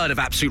 you've heard of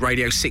Absolute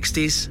Radio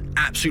 60s,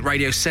 Absolute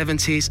Radio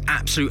 70s,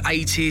 Absolute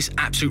 80s,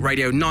 Absolute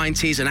Radio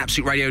 90s, and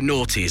Absolute Radio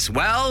noughties.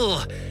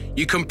 Well,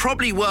 you can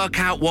probably work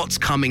out what's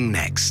coming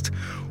next.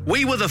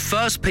 We were the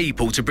first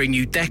people to bring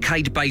you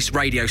decade-based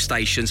radio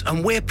stations,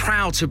 and we're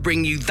proud to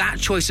bring you that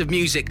choice of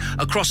music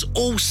across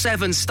all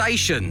 7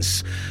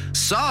 stations.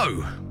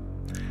 So,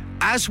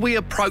 as we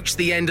approach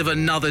the end of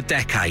another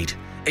decade,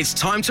 it's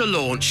time to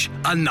launch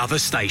another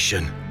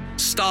station.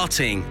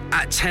 Starting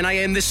at 10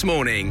 a.m. this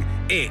morning,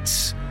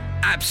 it's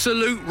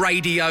Absolute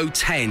Radio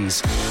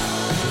 10s.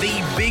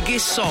 The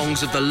biggest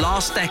songs of the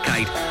last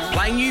decade,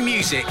 playing you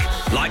music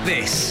like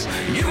this.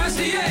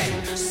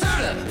 USDA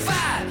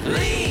certified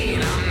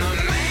lean. I'm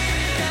the man.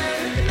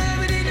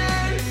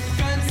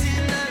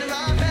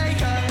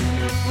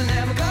 We're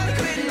never gonna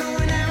quit, no,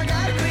 we're never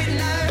gonna quit,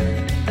 no.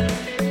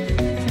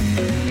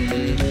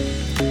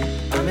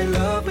 I'm in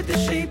love with the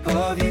shape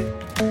of you.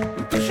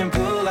 We push and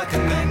pull like a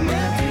magnet.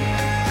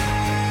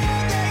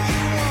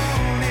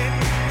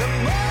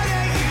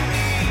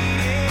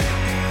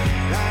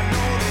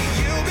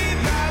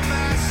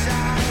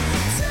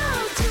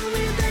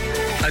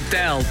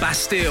 Adele,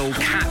 Bastille,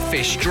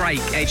 Catfish, Drake,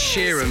 Ed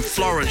Sheeran,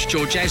 Florence,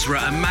 George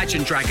Ezra,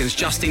 Imagine Dragons,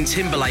 Justin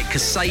Timberlake,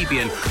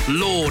 Kasabian,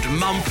 Lord,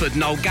 Mumford,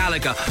 Noel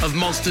Gallagher, of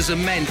Monsters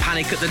and Men,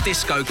 Panic at the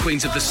Disco,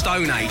 Queens of the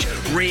Stone Age,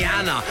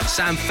 Rihanna,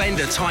 Sam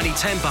Fender, Tiny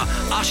Temper,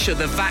 Usher,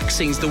 The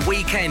Vaccines, The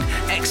Weeknd,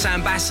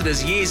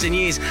 Ex-Ambassadors, Years and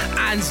Years,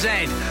 and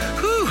Zed.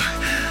 Whew.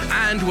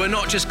 And we're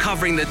not just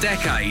covering the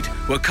decade,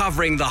 we're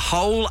covering the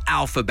whole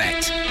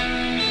alphabet.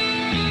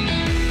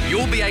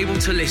 You'll be able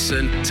to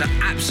listen to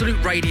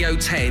Absolute Radio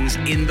 10s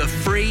in the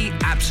free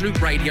Absolute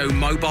Radio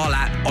mobile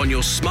app on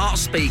your smart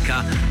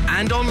speaker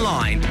and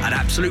online at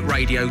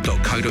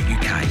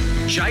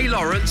absoluteradio.co.uk. Jay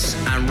Lawrence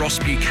and Ross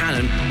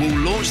Buchanan will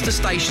launch the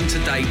station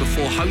today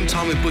before Home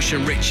Time with Bush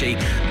and Richie,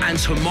 and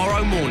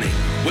tomorrow morning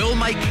we'll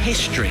make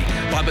history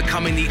by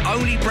becoming the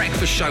only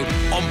breakfast show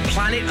on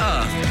planet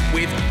Earth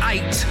with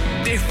 8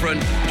 different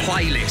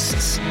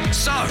playlists.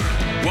 So,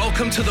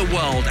 welcome to the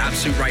world,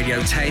 Absolute Radio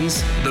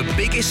 10s, the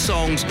biggest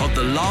songs of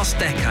the last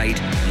decade,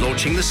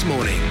 launching this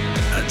morning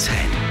at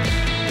 10.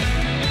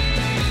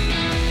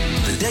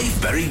 The Dave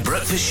Berry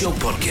Breakfast Show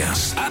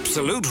Podcast.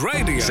 Absolute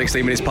Radio.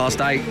 16 minutes past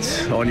 8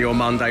 on your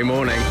Monday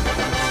morning.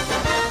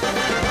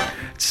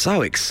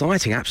 So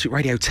exciting, Absolute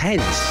Radio 10s.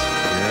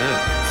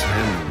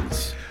 Yeah,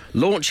 10s.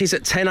 Launches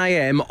at 10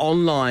 a.m.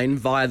 online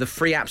via the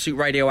free Absolute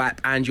Radio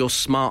app and your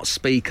smart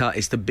speaker.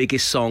 It's the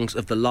biggest songs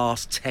of the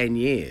last 10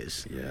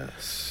 years.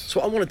 Yes. So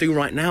what I want to do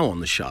right now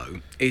on the show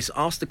is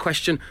ask the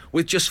question,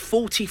 with just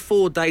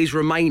 44 days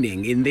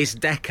remaining in this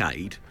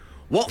decade,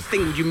 what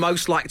thing would you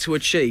most like to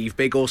achieve,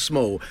 big or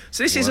small?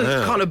 So this isn't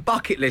kind of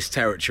bucket list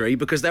territory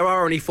because there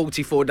are only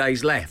 44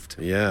 days left.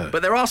 Yeah.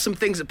 But there are some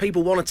things that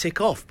people want to tick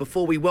off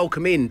before we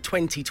welcome in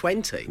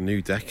 2020.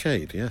 New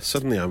decade, yeah.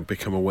 Suddenly I've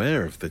become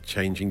aware of the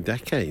changing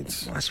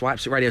decades. Well, that's why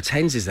Absolute Radio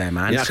 10s is there,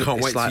 man. Yeah, I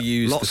can't wait to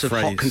use lots the of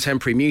hot phrase.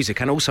 contemporary music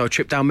and also a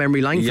trip down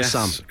memory lane for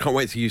some. Can't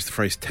wait to use the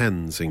phrase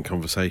 10s in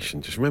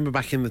conversation. Just remember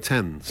back in the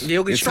 10s.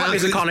 You'll be strike me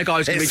as the kind of guy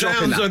who's going to be dropping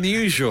It sounds that.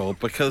 unusual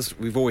because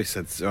we've always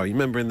said, you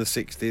remember in the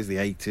 60s, the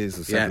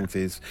 80s, the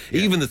 70s,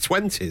 even the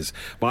 20s,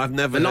 but I've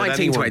never The heard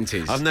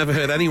 1920s. I've never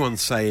heard anyone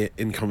say it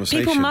in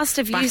conversation. People must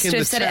have Back used in to the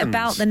have said it 10s.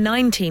 about the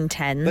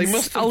 1910s. They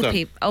must have done.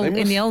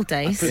 In the old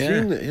days. I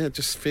presume that, it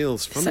just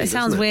feels funny. So it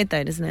sounds doesn't weird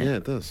though, doesn't it? Yeah,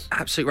 it does.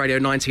 Absolute Radio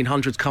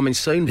 1900's coming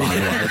soon, by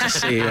the way.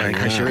 Just see you in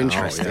case you're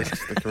interested. Oh, yeah.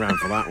 Stick around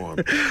for that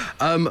one.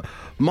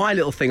 My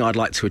little thing I'd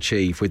like to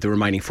achieve with the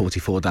remaining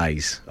 44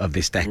 days of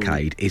this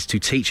decade is to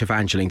teach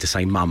Evangeline to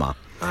say mama.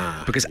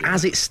 Because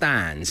as it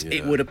stands,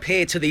 it would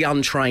appear to the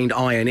untrained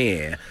eye and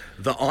ear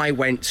that I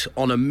went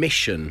on a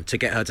mission to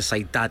get her to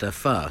say dada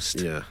first.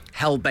 Yeah.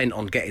 Hell-bent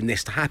on getting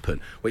this to happen,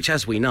 which,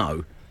 as we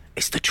know,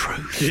 it's the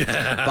truth.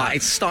 Yeah. But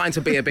it's starting to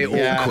be a bit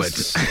awkward.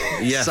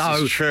 Yes, so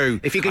it's true.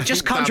 If you could I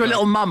just think conjure a Dada-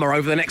 little mama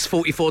over the next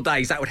 44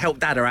 days, that would help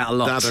Dada out a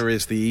lot. Dada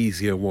is the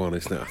easier one,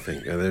 isn't it, I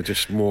think? They're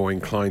just more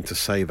inclined to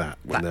say that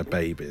when they're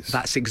babies.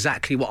 That's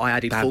exactly what I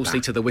added Dada. falsely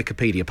to the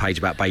Wikipedia page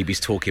about babies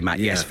talking, Matt.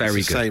 Yes,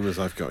 very it's the good. same as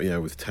I've got,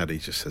 with Teddy,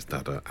 just says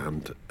Dada,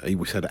 and he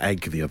said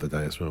egg the other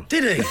day as well.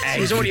 Did he?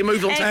 He's already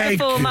moved on to Egg egg.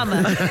 before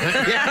mama.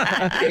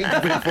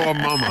 Egg before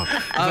mama.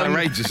 It's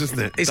outrageous, isn't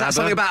it? Is that Dada?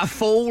 something about a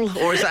fall,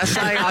 or is that a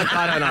saying?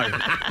 I don't know. Yeah.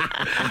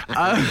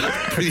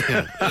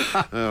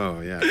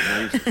 Oh, yeah.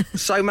 Amazing.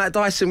 So, Matt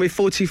Dyson, with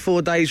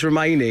 44 days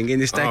remaining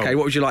in this decade,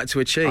 what would you like to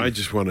achieve? I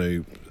just want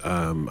to,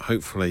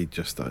 hopefully,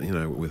 just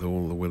with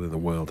all the will in the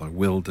world, I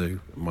will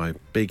do. My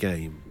big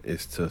aim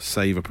is to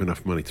save up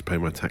enough money to pay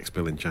my tax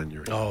bill in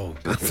January. Oh,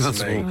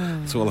 that's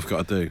all I've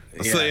got to do.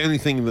 That's the only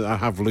thing that I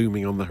have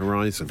looming on the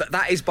horizon.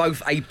 That is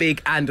both a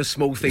big and a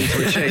small thing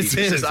to achieve. It It's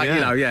is, just like,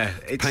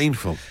 it's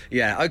painful.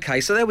 Yeah,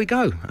 okay, so there we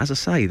go. As I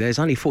say, there's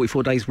only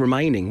 44 days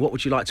remaining. What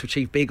would you like to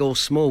achieve, big or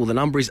small? The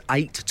number is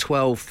 8,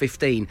 12,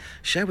 15.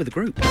 Share with the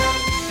group.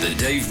 The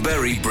Dave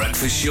Berry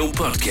Breakfast Show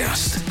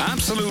Podcast.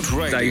 Absolute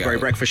Radio. Dave Berry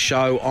Breakfast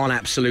Show on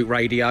Absolute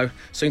Radio.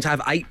 Soon to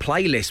have 8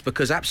 playlists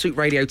because Absolute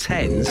Radio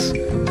 10s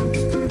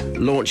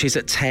launches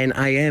at 10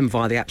 a.m.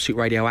 via the Absolute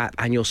Radio app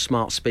and your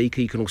smart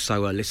speaker. You can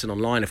also listen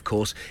online, of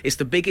course. It's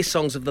the biggest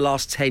songs of the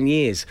last 10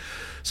 years.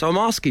 So I'm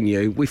asking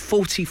you, with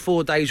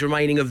 44 days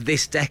remaining of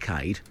this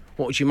decade,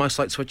 What would you most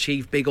like to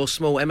achieve, big or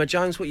small? Emma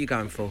Jones, what are you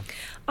going for?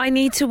 I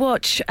need to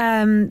watch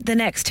the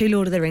next 2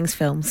 Lord of the Rings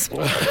films.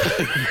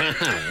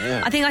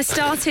 I think I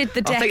started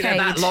the decade. I think they're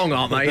that long,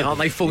 aren't they? Aren't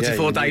they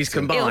 44 days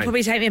combined? It'll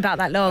probably take me about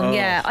that long,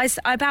 yeah.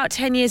 About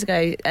 10 years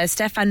ago,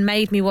 Stefan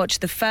made me watch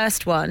the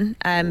first one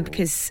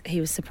because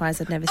he was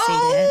surprised I'd never seen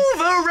it.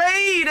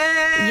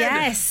 Overrated!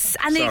 Yes,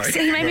 and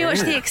he made me watch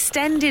the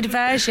extended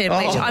version,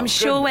 which I'm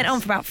sure went on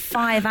for about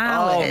 5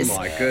 hours. Oh,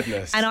 my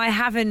goodness. And I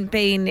haven't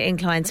been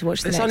inclined to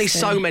watch the There's next only two.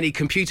 so many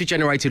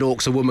computer-generated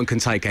orcs a woman can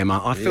take,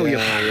 Emma. I feel your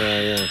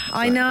pain. Yeah.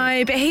 I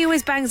know, but he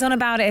always bangs on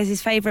about it as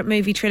his favourite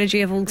movie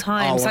trilogy of all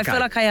time, so I okay. feel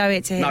like I owe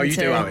it to him. No, you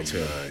to do owe it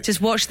to him.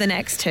 Just watch the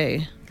next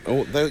 2.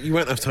 Oh, you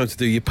won't have time to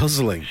do your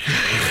puzzling.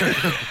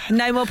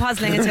 No more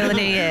puzzling until the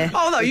new year.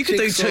 Oh, no, you could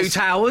do 2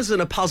 towers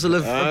and a puzzle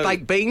of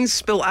baked beans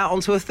spilt out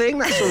onto a thing.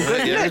 That's all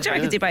good. I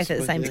can do both at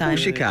the same time. Of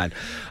course you can.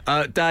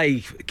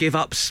 Dave, give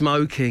up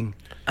smoking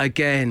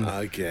again.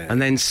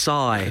 And then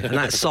sigh. And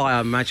that sigh,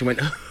 I imagine, went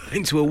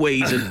into a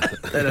wheeze and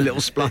then a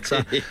little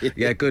splutter.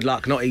 Yeah, good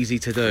luck. Not easy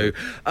to do.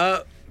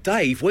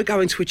 Dave, we're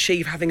going to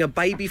achieve having a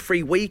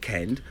baby-free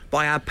weekend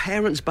by our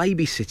parents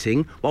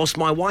babysitting whilst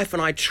my wife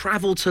and I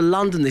travel to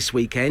London this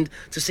weekend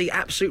to see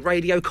Absolute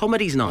Radio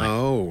Comedies Night.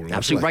 Oh, lovely.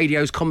 Absolute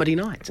Radio's Comedy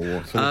Night. What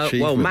an Well,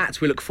 achievement.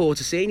 Matt, we look forward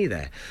to seeing you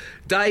there.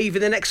 Dave,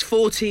 in the next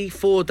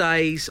 44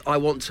 days, I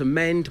want to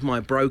mend my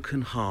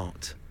broken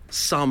heart.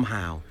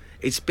 Somehow.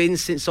 It's been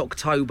since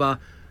October.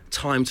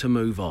 Time to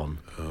move on.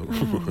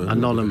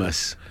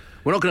 Anonymous.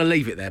 We're not going to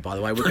leave it there, by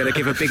the way. We're going to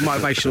give a big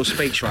motivational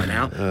speech right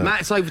now.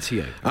 Matt, it's over to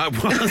you.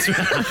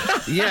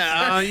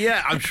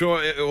 Yeah, I'm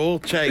sure it will all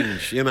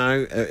change,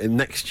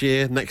 next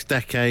year, next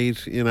decade,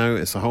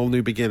 it's a whole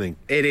new beginning.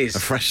 It is. A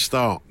fresh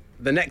start.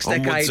 The next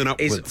Onwards decade and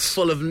is upwards.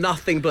 full of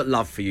nothing but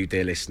love for you,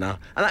 dear listener.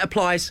 And that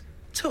applies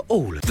to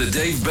all of The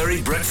Dave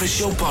Berry Breakfast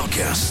Show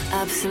Podcast.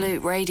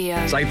 Absolute Radio.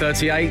 It's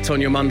 8:38 on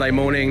your Monday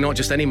morning, not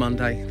just any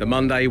Monday. The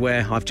Monday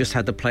where I've just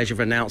had the pleasure of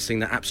announcing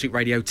that Absolute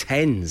Radio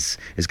 10s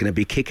is going to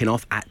be kicking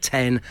off at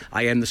 10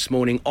 a.m. this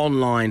morning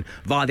online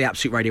via the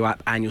Absolute Radio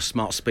app and your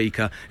smart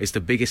speaker. It's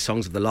the biggest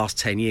songs of the last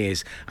 10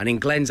 years. And in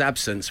Glenn's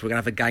absence, we're going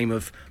to have a game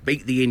of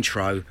Beat the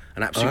Intro,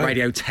 an Absolute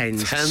Radio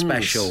 10s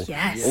special.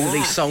 Yes. All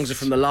these songs are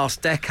from the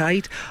last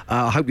decade.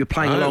 I hope you're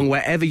playing along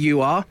wherever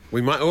you are.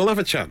 We might all have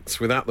a chance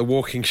without the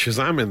walking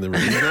Shazam in the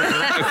room. We can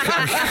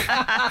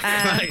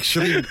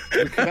actually do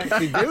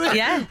it.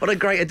 Yeah. What a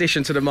great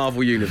addition to the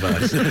Marvel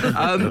Universe.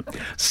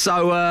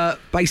 So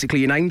basically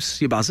your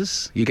names, your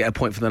buzzers. You get a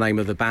point for the name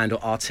of the band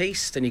or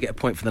artiste, and you get a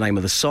point for the name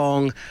of the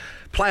song.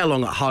 Play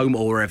along at home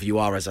or wherever you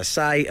are, as I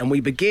say. And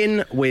we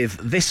begin with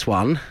this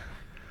one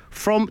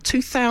from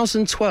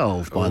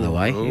 2012, by the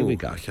way. Here we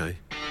go. Okay.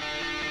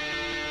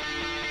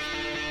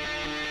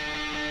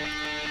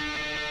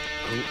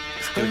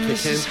 It's going to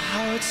kick in.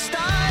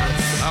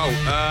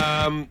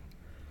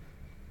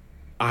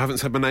 I haven't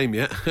said my name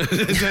yet.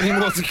 Is there any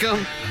more to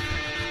come?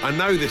 I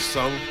know this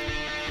song.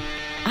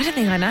 I don't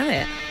think I know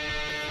it.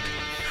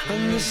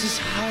 And this is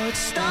how it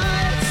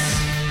starts.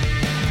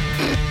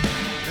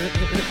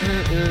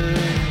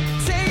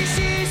 Takes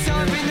you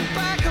in the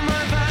back of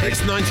my back.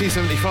 It's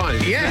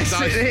 1975. Yes,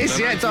 it is,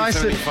 yeah,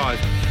 Dyson. 1975.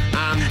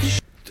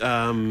 And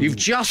You've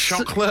just...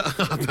 chocolate?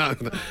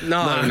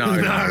 No.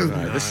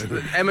 This-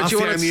 Emma, do you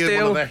want to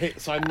steal?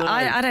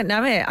 I don't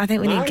know it. I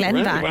think we need Glenn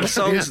really? back. Well,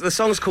 The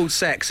song's called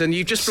Sex, and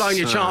you've just blown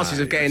your chances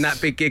of getting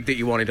that big gig that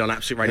you wanted on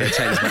Absolute Radio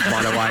 10,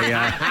 by the way.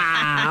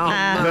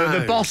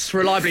 The boss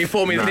reliably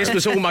informed me that this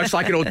was almost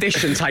like an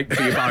audition tape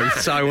for you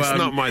both. So It's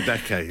not my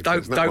decade.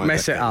 Don't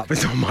mess it up.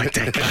 It's not my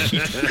decade.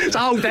 It's a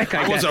whole decade.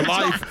 I was It's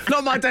alive.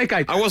 not my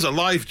decade. I was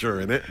alive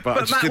during it, but I But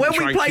just Matt, didn't when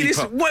try we and play keep this,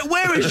 up.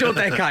 where is your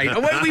decade?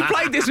 And when we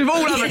played this with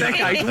all other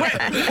decades,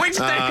 which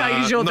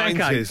decade is your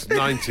decade?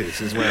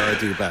 90s is where I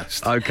do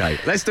best. Okay,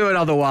 let's do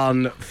another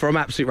one from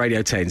Absolute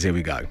Radio 10s. Here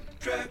we go.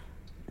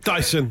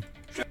 Dyson.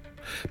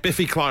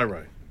 Biffy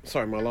Clyro.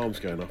 Sorry, my alarm's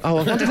going off. Oh,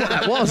 I wonder what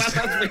that was.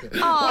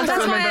 Oh,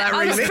 that's why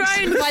I was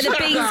thrown by the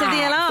beats of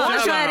the alarm.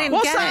 That's why I didn't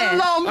What's get that it.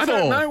 alarm for? I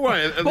don't know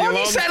why. Why have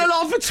you set an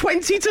alarm for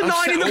 20 to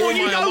 9 in the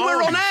morning? You know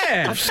we're on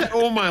air. I've set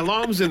all my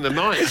alarms in the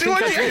night. I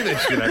think I do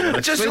this, when I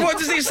Just sleep. what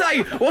does it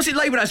say? What's it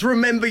labelled as?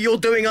 Remember, you're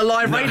doing a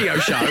live radio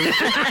show. No.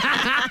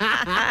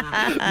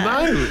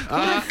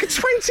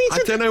 20 I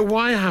to. don't know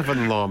why I have an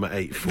alarm at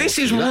 8:40. This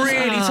is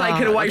really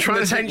taken away I'm from trying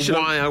the to think tension.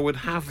 why I would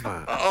have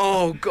that.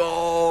 Oh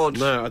God.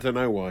 No, I don't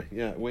know why.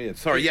 Yeah, weird.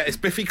 Sorry. Yeah, it's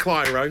Biffy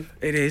Clyro,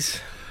 It is.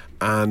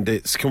 and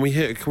it's. Can we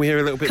hear a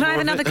little bit Can I more?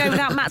 have another go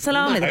without Matt's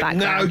alarm in the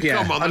background?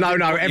 Yeah. Come on.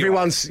 No.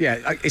 Everyone's.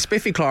 Yeah. It's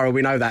Biffy Clyro.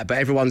 We know that, but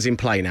everyone's in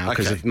play now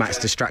because Okay. of Matt's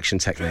distraction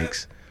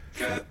techniques.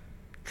 I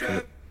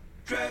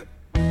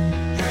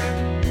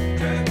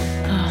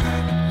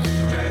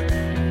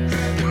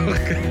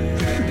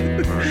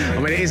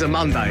mean, it is a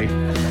Monday.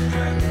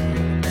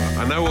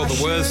 I know all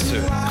the words to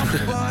it.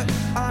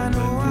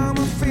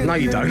 No,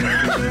 you don't.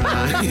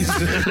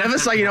 Never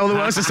say you know all the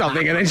words of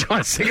something and then try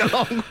and sing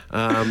along.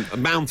 A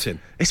mountain.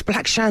 It's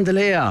Black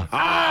Chandelier.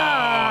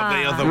 Ah,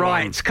 the other one.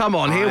 Right, come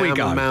on, here I we Am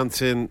go. a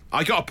Mountain.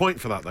 I got a point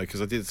for that, though,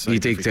 because I did say... You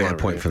did get a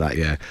point for that,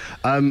 yeah.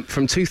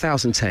 From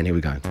 2010, here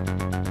we go.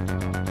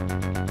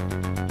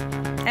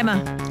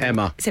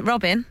 Emma. Is it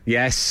Robin?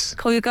 Yes.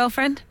 Call your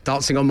girlfriend?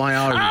 Dancing on My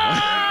Own.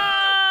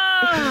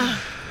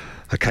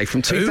 Okay,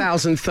 from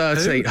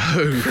 2013.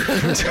 Who?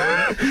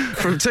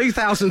 From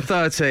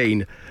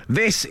 2013,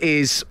 this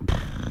is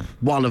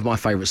one of my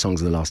favourite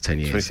songs of the last 10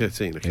 years.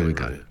 2013, okay. Here we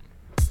go. Right.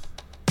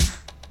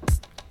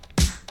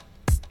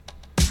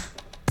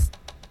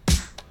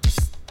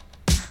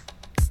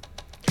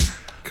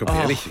 Could be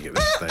anything at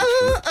this stage.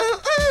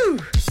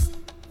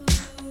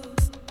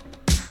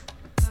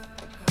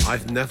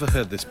 I've never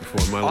heard this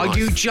before in my life. Are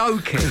you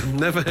joking? I've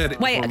never heard it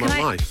Wait, before in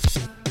my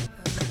life.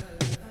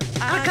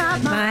 I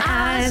got my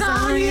eyes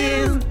on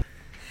you.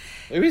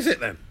 Who is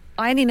it then?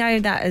 I only know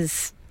that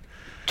as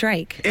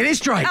Drake. It is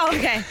Drake. Oh,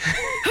 okay.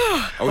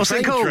 What's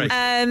it called?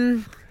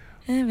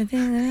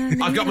 Everything.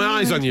 I've got my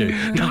eyes on you.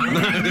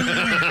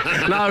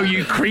 No,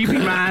 you creepy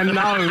man,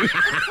 no.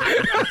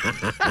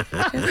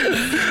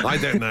 I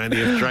don't know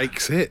any of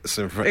Drake's hits.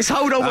 It's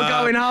Hold On, We're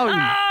Going Home.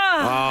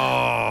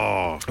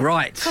 Oh.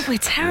 Right. God, we're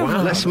terrible.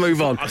 Wow. Let's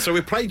move on. So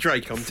we play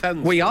Drake on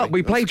 10.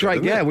 We play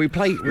Drake, yeah. We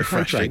play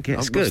Refreshing. Drake. Yeah,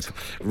 it's I good. must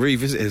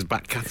revisit his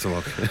back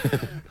catalogue.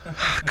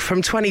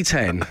 From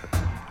 2010,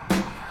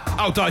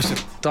 Oh,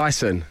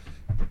 Dyson.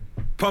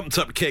 Pumped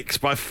Up Kicks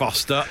by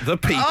Foster the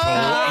People.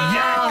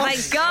 Oh, my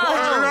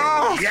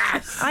God.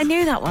 Yes! I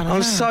knew that one.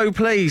 I'm so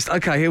pleased.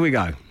 Okay, here we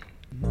go.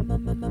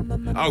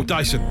 Oh,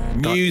 Dyson.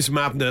 Muse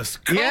Madness.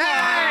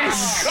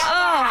 Yes!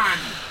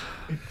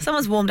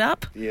 Someone's warmed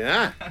up.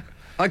 Yeah.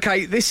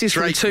 Okay, this is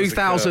Drake from was a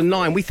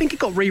 2009. We think it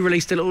got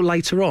re-released a little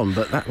later on,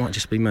 but that might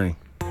just be me.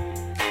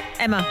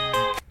 Emma.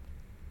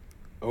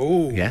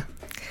 Oh. Yeah?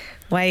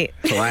 Wait.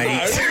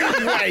 Wait.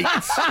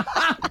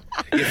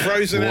 You're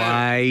frozen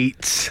out.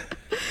 Wait.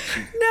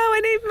 No, I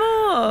need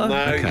more.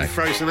 No, Okay. you're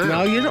frozen out.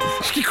 No, you're not.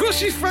 Of course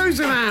she's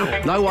frozen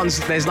out.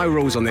 There's no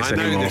rules on this I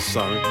know anymore. this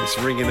song. It's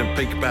ringing a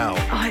big bell.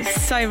 Oh,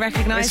 it's so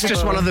recognisable. It's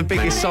just one of the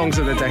biggest songs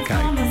of the decade.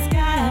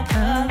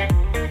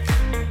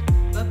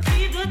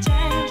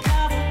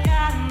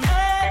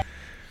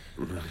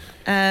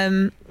 I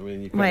mean,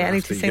 you're gonna Wait, I have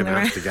need to sing the you're gonna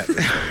rest. have to get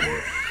this.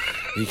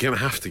 You're going to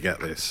have to get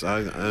this.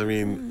 I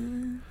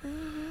mean,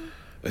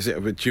 is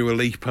it with Dua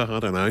Lipa? I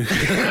don't know.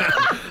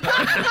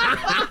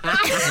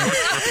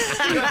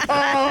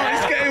 Oh,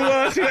 it's getting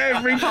worse with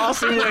every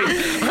passing week.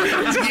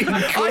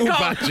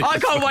 I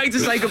can't wait to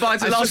say goodbye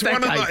to last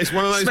decade. It's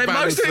one of those Spent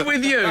bands most of it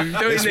with you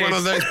doing It's this. one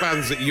of those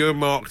bands that you and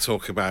Mark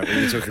talk about when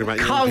you're talking about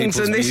young Kungs people's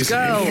and this music.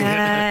 girl.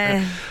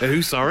 Yeah.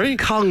 Who, sorry?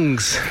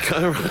 Kungs.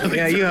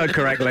 Yeah, you heard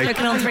correctly.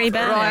 Looking on three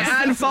burners. Right,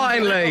 and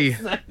finally,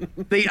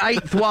 the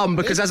eighth one,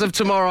 because as of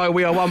tomorrow,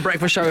 we are one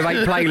breakfast show with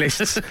 8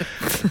 playlists.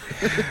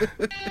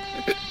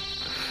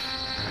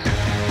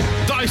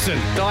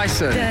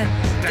 Dyson.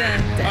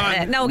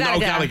 Noel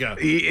Gallagher.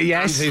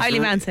 Yes. Holy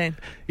Mountain.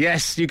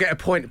 Yes, you get a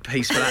point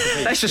piece for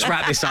that. Let's just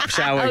wrap this up,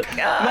 shall we? Oh,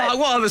 God.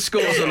 What are the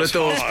scores on the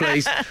doors,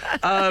 please?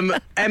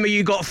 Emma,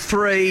 you got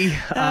 3.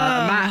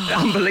 Matt,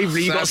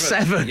 unbelievably, you got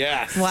 7.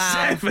 Yes.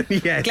 Wow. 7,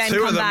 yes. Glenn, Two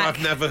come of them back.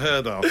 I've never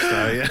heard of,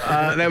 so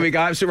yeah. There we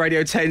go. Absolute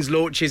Radio 10's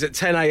launches at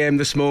 10 a.m.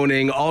 this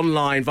morning,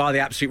 online via the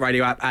Absolute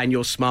Radio app and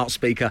your smart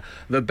speaker.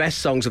 The best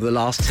songs of the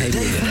last 10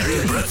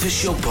 years. The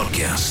Breakfast Show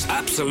Podcast.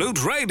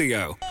 Absolute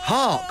Radio.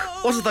 Hark!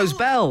 What are those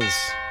bells?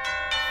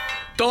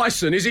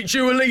 Dyson, is it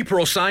Dua Lipa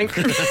or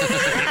something?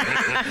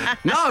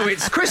 No,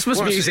 it's Christmas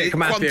What's music, it,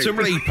 Matthew. Quantum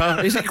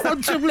Leaper? Is it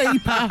Quantum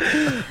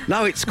Leaper?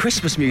 No, it's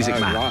Christmas music,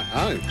 Matt. Right.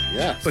 Oh,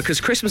 yes.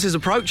 Because Christmas is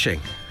approaching.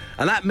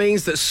 And that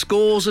means that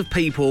scores of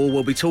people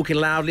will be talking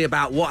loudly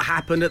about what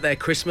happened at their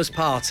Christmas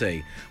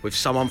party with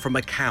someone from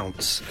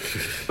accounts.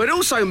 But it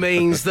also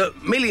means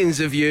that millions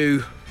of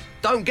you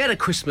don't get a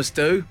Christmas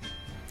do.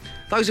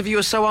 Those of you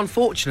are so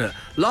unfortunate.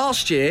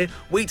 Last year,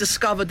 we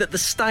discovered that the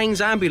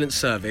Staines ambulance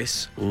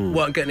service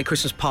weren't getting a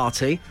Christmas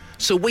party,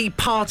 so we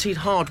partied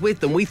hard with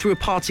them. We threw a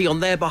party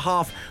on their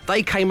behalf.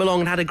 They came along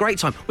and had a great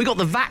time. We got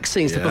the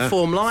vaccines to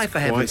perform live, for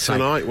heaven's sake.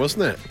 Quite tonight,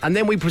 wasn't it? And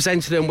then we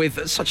presented them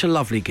with such a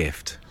lovely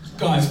gift.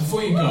 Guys,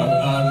 before you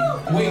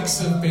go, Wix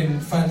have been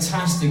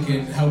fantastic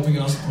in helping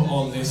us put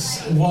on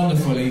this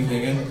wonderful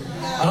evening,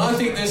 and I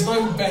think there's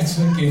no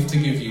better gift to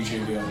give you,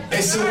 Julia.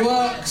 It's a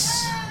Works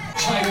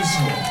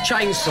chainsaw.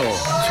 Chainsaw.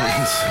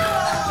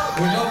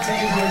 We'd love to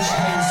give you a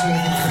chainsaw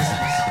for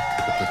Christmas.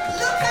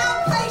 Look how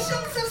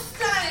patience has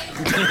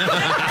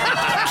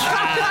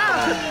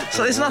stayed. So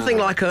there's nothing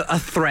like a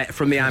threat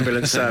from the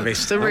ambulance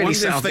service to really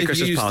set up the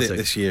Christmas used party. it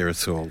this year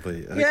at all.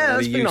 Yeah,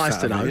 that's been nice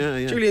to know.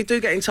 Yeah. Julia,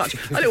 do get in touch.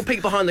 A little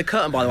peek behind the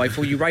curtain, by the way,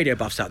 for you radio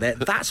buffs out there.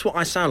 That's what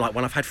I sound like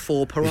when I've had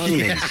 4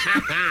 Peronis.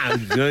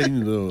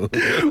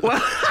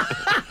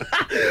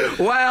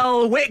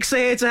 Well, Wix are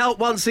here to help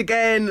once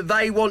again.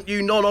 They want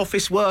you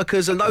non-office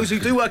workers and those who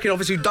do work in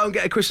office who don't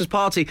get a Christmas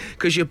party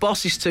because your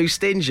boss is too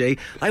stingy.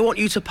 They want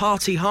you to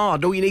party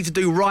hard. And all you need to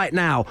do right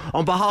now,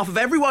 on behalf of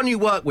everyone you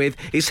work with,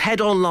 is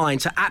head online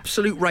to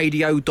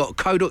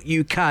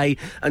absoluteradio.co.uk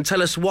and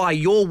tell us why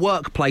your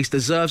workplace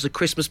deserves a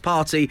Christmas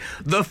party.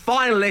 The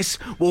finalists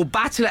will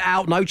battle it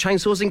out, no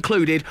chainsaws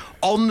included,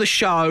 on the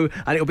show,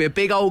 and it'll be a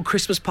big old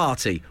Christmas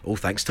party, all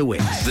thanks to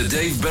Wix. The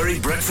Dave Berry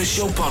Breakfast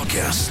Show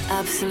Podcast.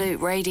 Absolute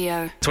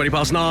Radio.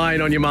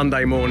 9:20 on your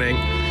Monday morning.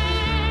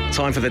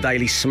 Time for the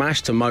Daily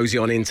Smash to mosey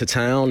on into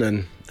town,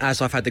 and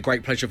as I've had the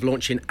great pleasure of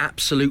launching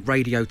Absolute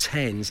Radio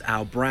 10s,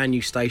 our brand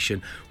new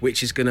station,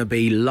 which is going to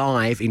be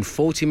live in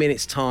 40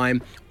 minutes'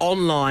 time,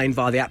 online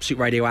via the Absolute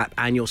Radio app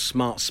and your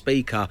smart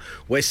speaker.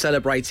 We're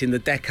celebrating the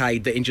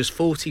decade that in just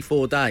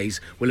 44 days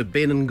will have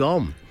been and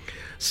gone.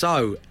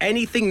 So,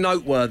 anything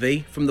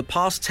noteworthy from the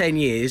past 10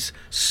 years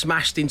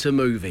smashed into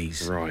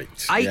movies. Right.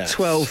 8,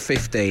 12,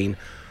 15,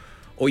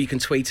 or you can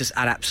tweet us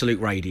at Absolute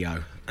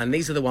Radio. And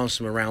these are the ones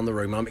from around the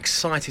room. I'm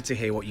excited to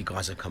hear what you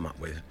guys have come up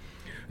with.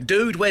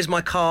 Dude, Where's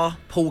My Car?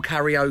 Pool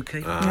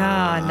karaoke.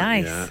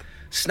 Nice. Yeah.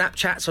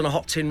 Snapchats on a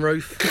hot tin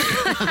roof.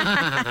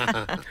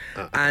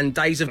 And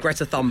Days of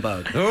Greta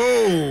Thunberg. Oh,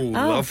 Oh,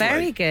 lovely.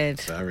 very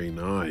good. Very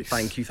nice.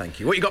 Thank you.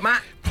 What you got,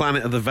 Matt?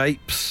 Planet of the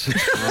Vapes.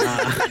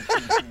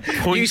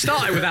 You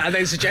started with that and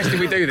then suggested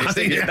we do this,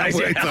 didn't you?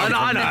 Yeah,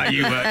 I know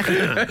you were.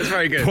 That's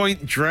very good.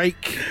 Point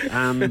Drake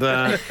and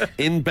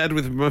In Bed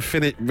with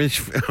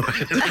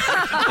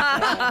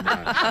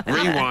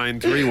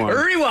Rewind.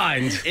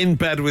 Rewind. In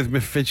Bed with my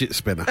fidget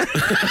spinner. Don't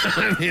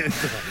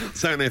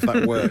know if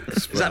that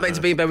works. Is that meant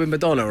to be In Bed with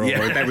Madonna or In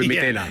Bed with Me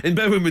Dinner? In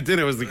Bed with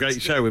Madonna was the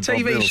great show with Bob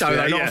TV Mills. show,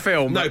 though, not a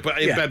film. No,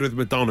 but In Yeah. Bed with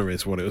Madonna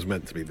is what it was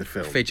meant to be, the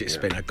film. Fidget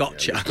spinner,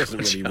 gotcha. It doesn't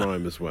really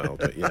rhyme as well,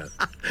 but yeah.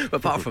 But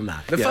apart from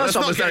that, the Yeah, first let's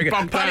one not was get very good.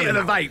 bogged down Planet in of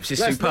the that one. Vapes is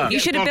Let's superb. not You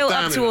should have bogged built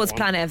down up in towards that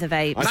one. Planet of the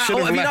Vapes. I Matt, should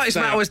have have you left noticed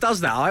Matt out- always does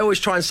that? I always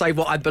try and save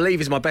what I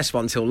believe is my best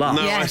one till last.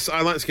 No, Yeah.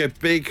 I like to go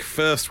big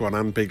first one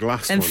and big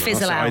last And one.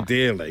 fizzle That's out.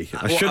 Ideally.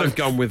 I Well, should have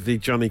gone with the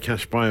Johnny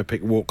Cash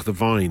biopic Walk the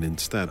Vine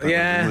instead.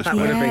 Yeah, that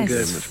would have been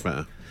good. Much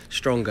better.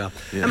 Stronger.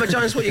 Emma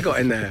Jones, what you got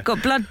in there?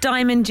 Got Blood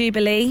Diamond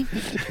Jubilee,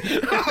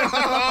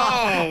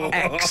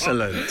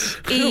 Excellent.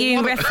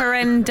 EU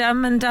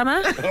referendum and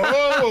dumber,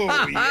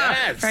 Oh,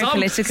 yes. very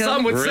political.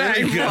 Some would Really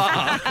say. good.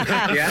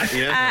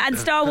 Yeah. And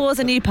Star Wars: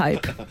 A New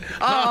Pope.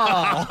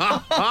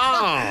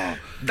 Ah,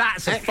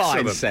 That's a fine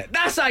Excellent. set.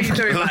 That's how you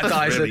do it, Matt That's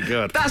Dyson. really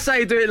good. That's how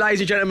you do it,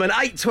 ladies and gentlemen.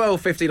 8,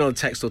 12, 15 on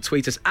text or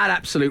tweet us at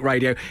Absolute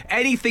Radio.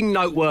 Anything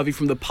noteworthy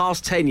from the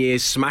past 10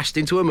 years smashed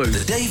into a movie.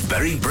 The Dave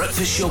Berry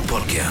Breakfast Show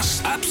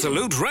Podcast.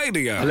 Absolute A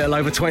Radio. little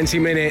over 20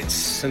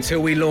 minutes until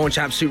we launch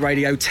Absolute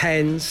Radio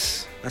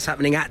 10s. That's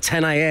happening at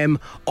 10 a.m.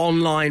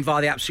 online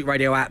via the Absolute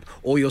Radio app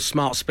or your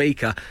smart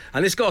speaker.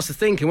 And this got us to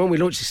thinking, when we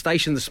launched the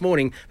station this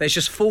morning, there's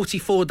just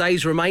 44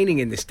 days remaining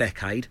in this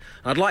decade.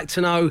 I'd like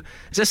to know,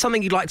 is there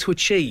something you'd like to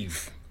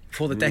achieve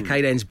before the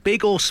decade ends?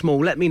 Big or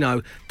small, let me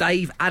know.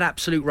 Dave at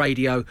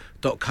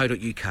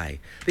absoluteradio.co.uk.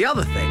 The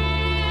other thing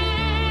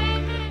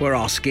we're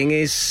asking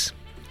is,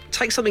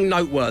 take something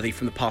noteworthy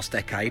from the past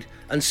decade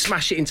and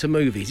smash it into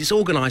movies. It's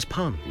organised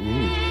pun.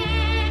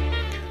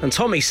 And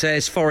Tommy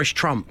says Forrest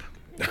Trump.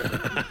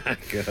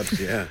 good,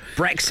 yeah.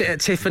 Brexit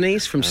at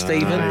Tiffany's from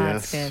Stephen.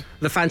 yes. That's good.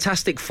 The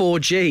Fantastic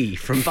 4G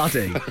from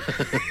Buddy.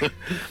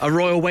 A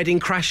Royal Wedding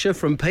Crasher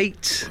from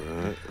Pete.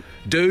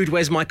 Dude,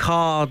 Where's My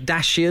Car?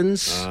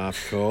 Dashians Of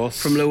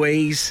course. from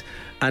Louise.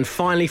 And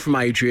finally from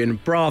Adrian,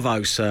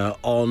 bravo, sir,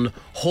 on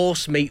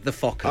Horse Meet the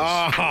Fockers.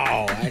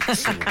 Oh,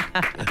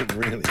 excellent.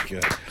 Really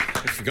good.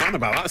 We've forgotten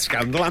about that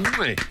scandal, haven't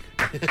we?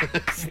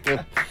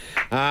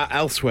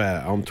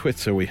 Elsewhere on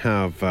Twitter, we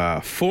have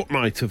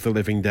Fortnight of the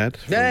Living Dead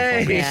from Hey!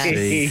 Bobby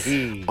Yes.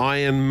 C.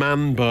 Iron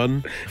Man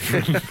Bun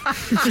from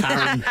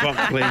Karen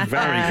Buckley.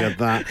 Very good,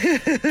 that.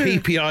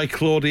 PPI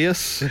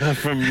Claudius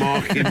from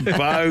Mark in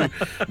Bow.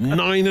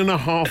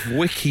 9.5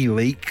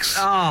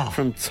 WikiLeaks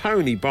from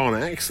Tony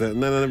Bonner. Excellent.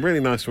 And then a really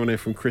nice one here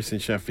from Chris in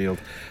Sheffield.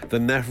 The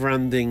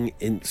Never-Ending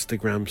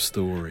Instagram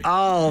Story.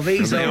 Oh,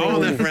 these They are are all...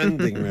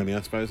 never-ending, really,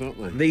 I suppose,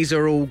 aren't they? These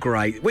are all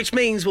great, which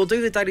means we'll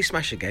do the Daily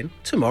Smash again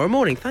tomorrow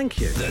morning. Thank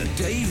you. The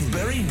Dave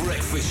Berry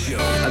Breakfast Show.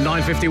 At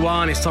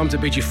 9:51, it's time to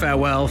bid you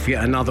farewell for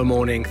yet another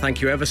morning.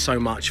 Thank you ever so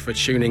much for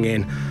tuning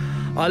in.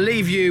 I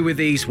leave you with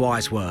these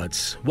wise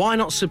words. Why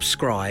not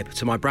subscribe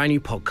to my brand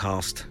new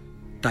podcast,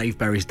 Dave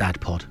Berry's Dad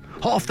Pod?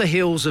 Hot off the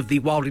heels of the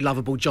wildly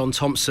lovable John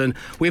Thompson,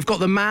 we've got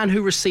the man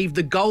who received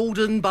the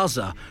golden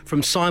buzzer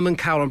from Simon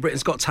Cowell on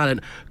Britain's Got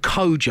Talent,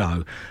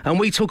 Kojo. And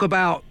we talk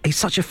about, he's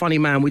such a funny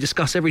man. We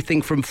discuss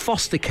everything from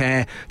foster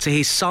care to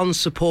his son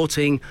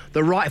supporting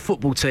the right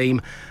football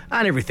team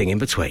and everything in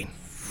between.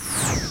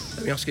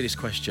 Let me ask you this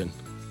question.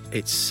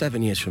 It's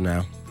 7 years from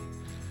now.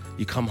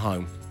 You come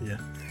home. Yeah.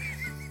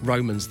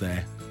 Roman's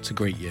there to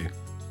greet you,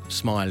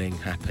 smiling,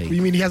 happy.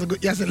 You mean he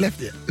hasn't left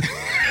yet?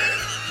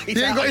 He's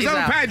He ain't got his own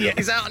out. pad yet.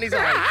 He's out on his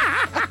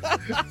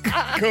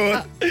own. Go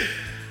on.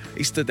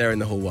 He stood there in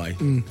the hallway.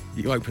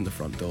 You open the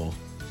front door.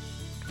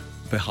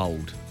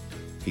 Behold,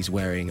 he's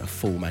wearing a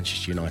full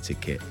Manchester United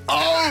kit.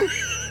 Oh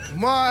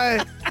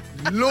my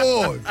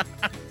Lord.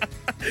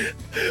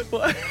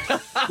 Well,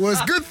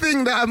 it's a good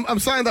thing that I'm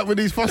signed up with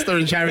these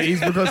fostering charities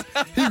because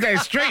he's going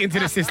straight into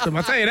the system.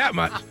 I'll tell you that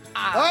much.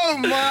 Oh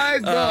my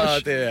gosh! Oh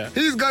dear.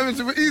 He's going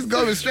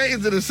straight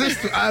into the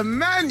system.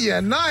 Man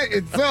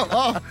United.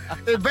 So,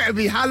 it better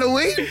be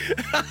Halloween,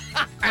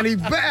 and he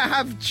better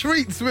have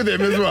treats with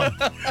him as well.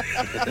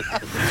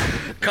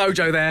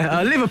 Kojo there,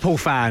 a Liverpool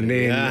fan,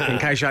 in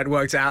case you hadn't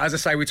worked it out. As I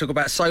say, we talk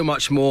about so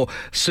much more.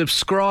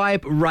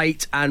 Subscribe,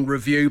 rate and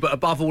review, but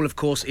above all, of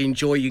course,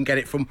 enjoy. You can get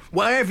it from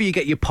wherever you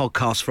get your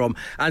podcast from.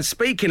 And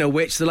speaking of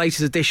which, the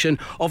latest edition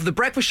of the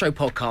Breakfast Show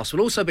podcast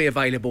will also be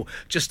available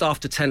just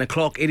after 10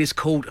 o'clock. It is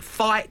called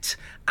Fight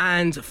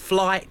and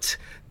Flight.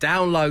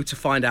 Download to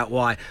find out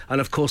why. And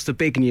of course, the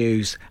big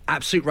news,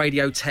 Absolute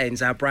Radio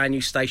 10's, our brand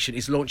new station,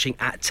 is launching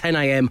at 10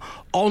 a.m.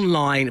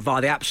 online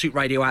via the Absolute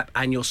Radio app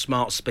and your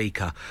smart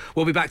speaker.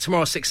 We'll be back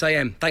tomorrow at 6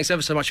 a.m. Thanks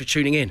ever so much for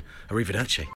tuning in. Arrivederci.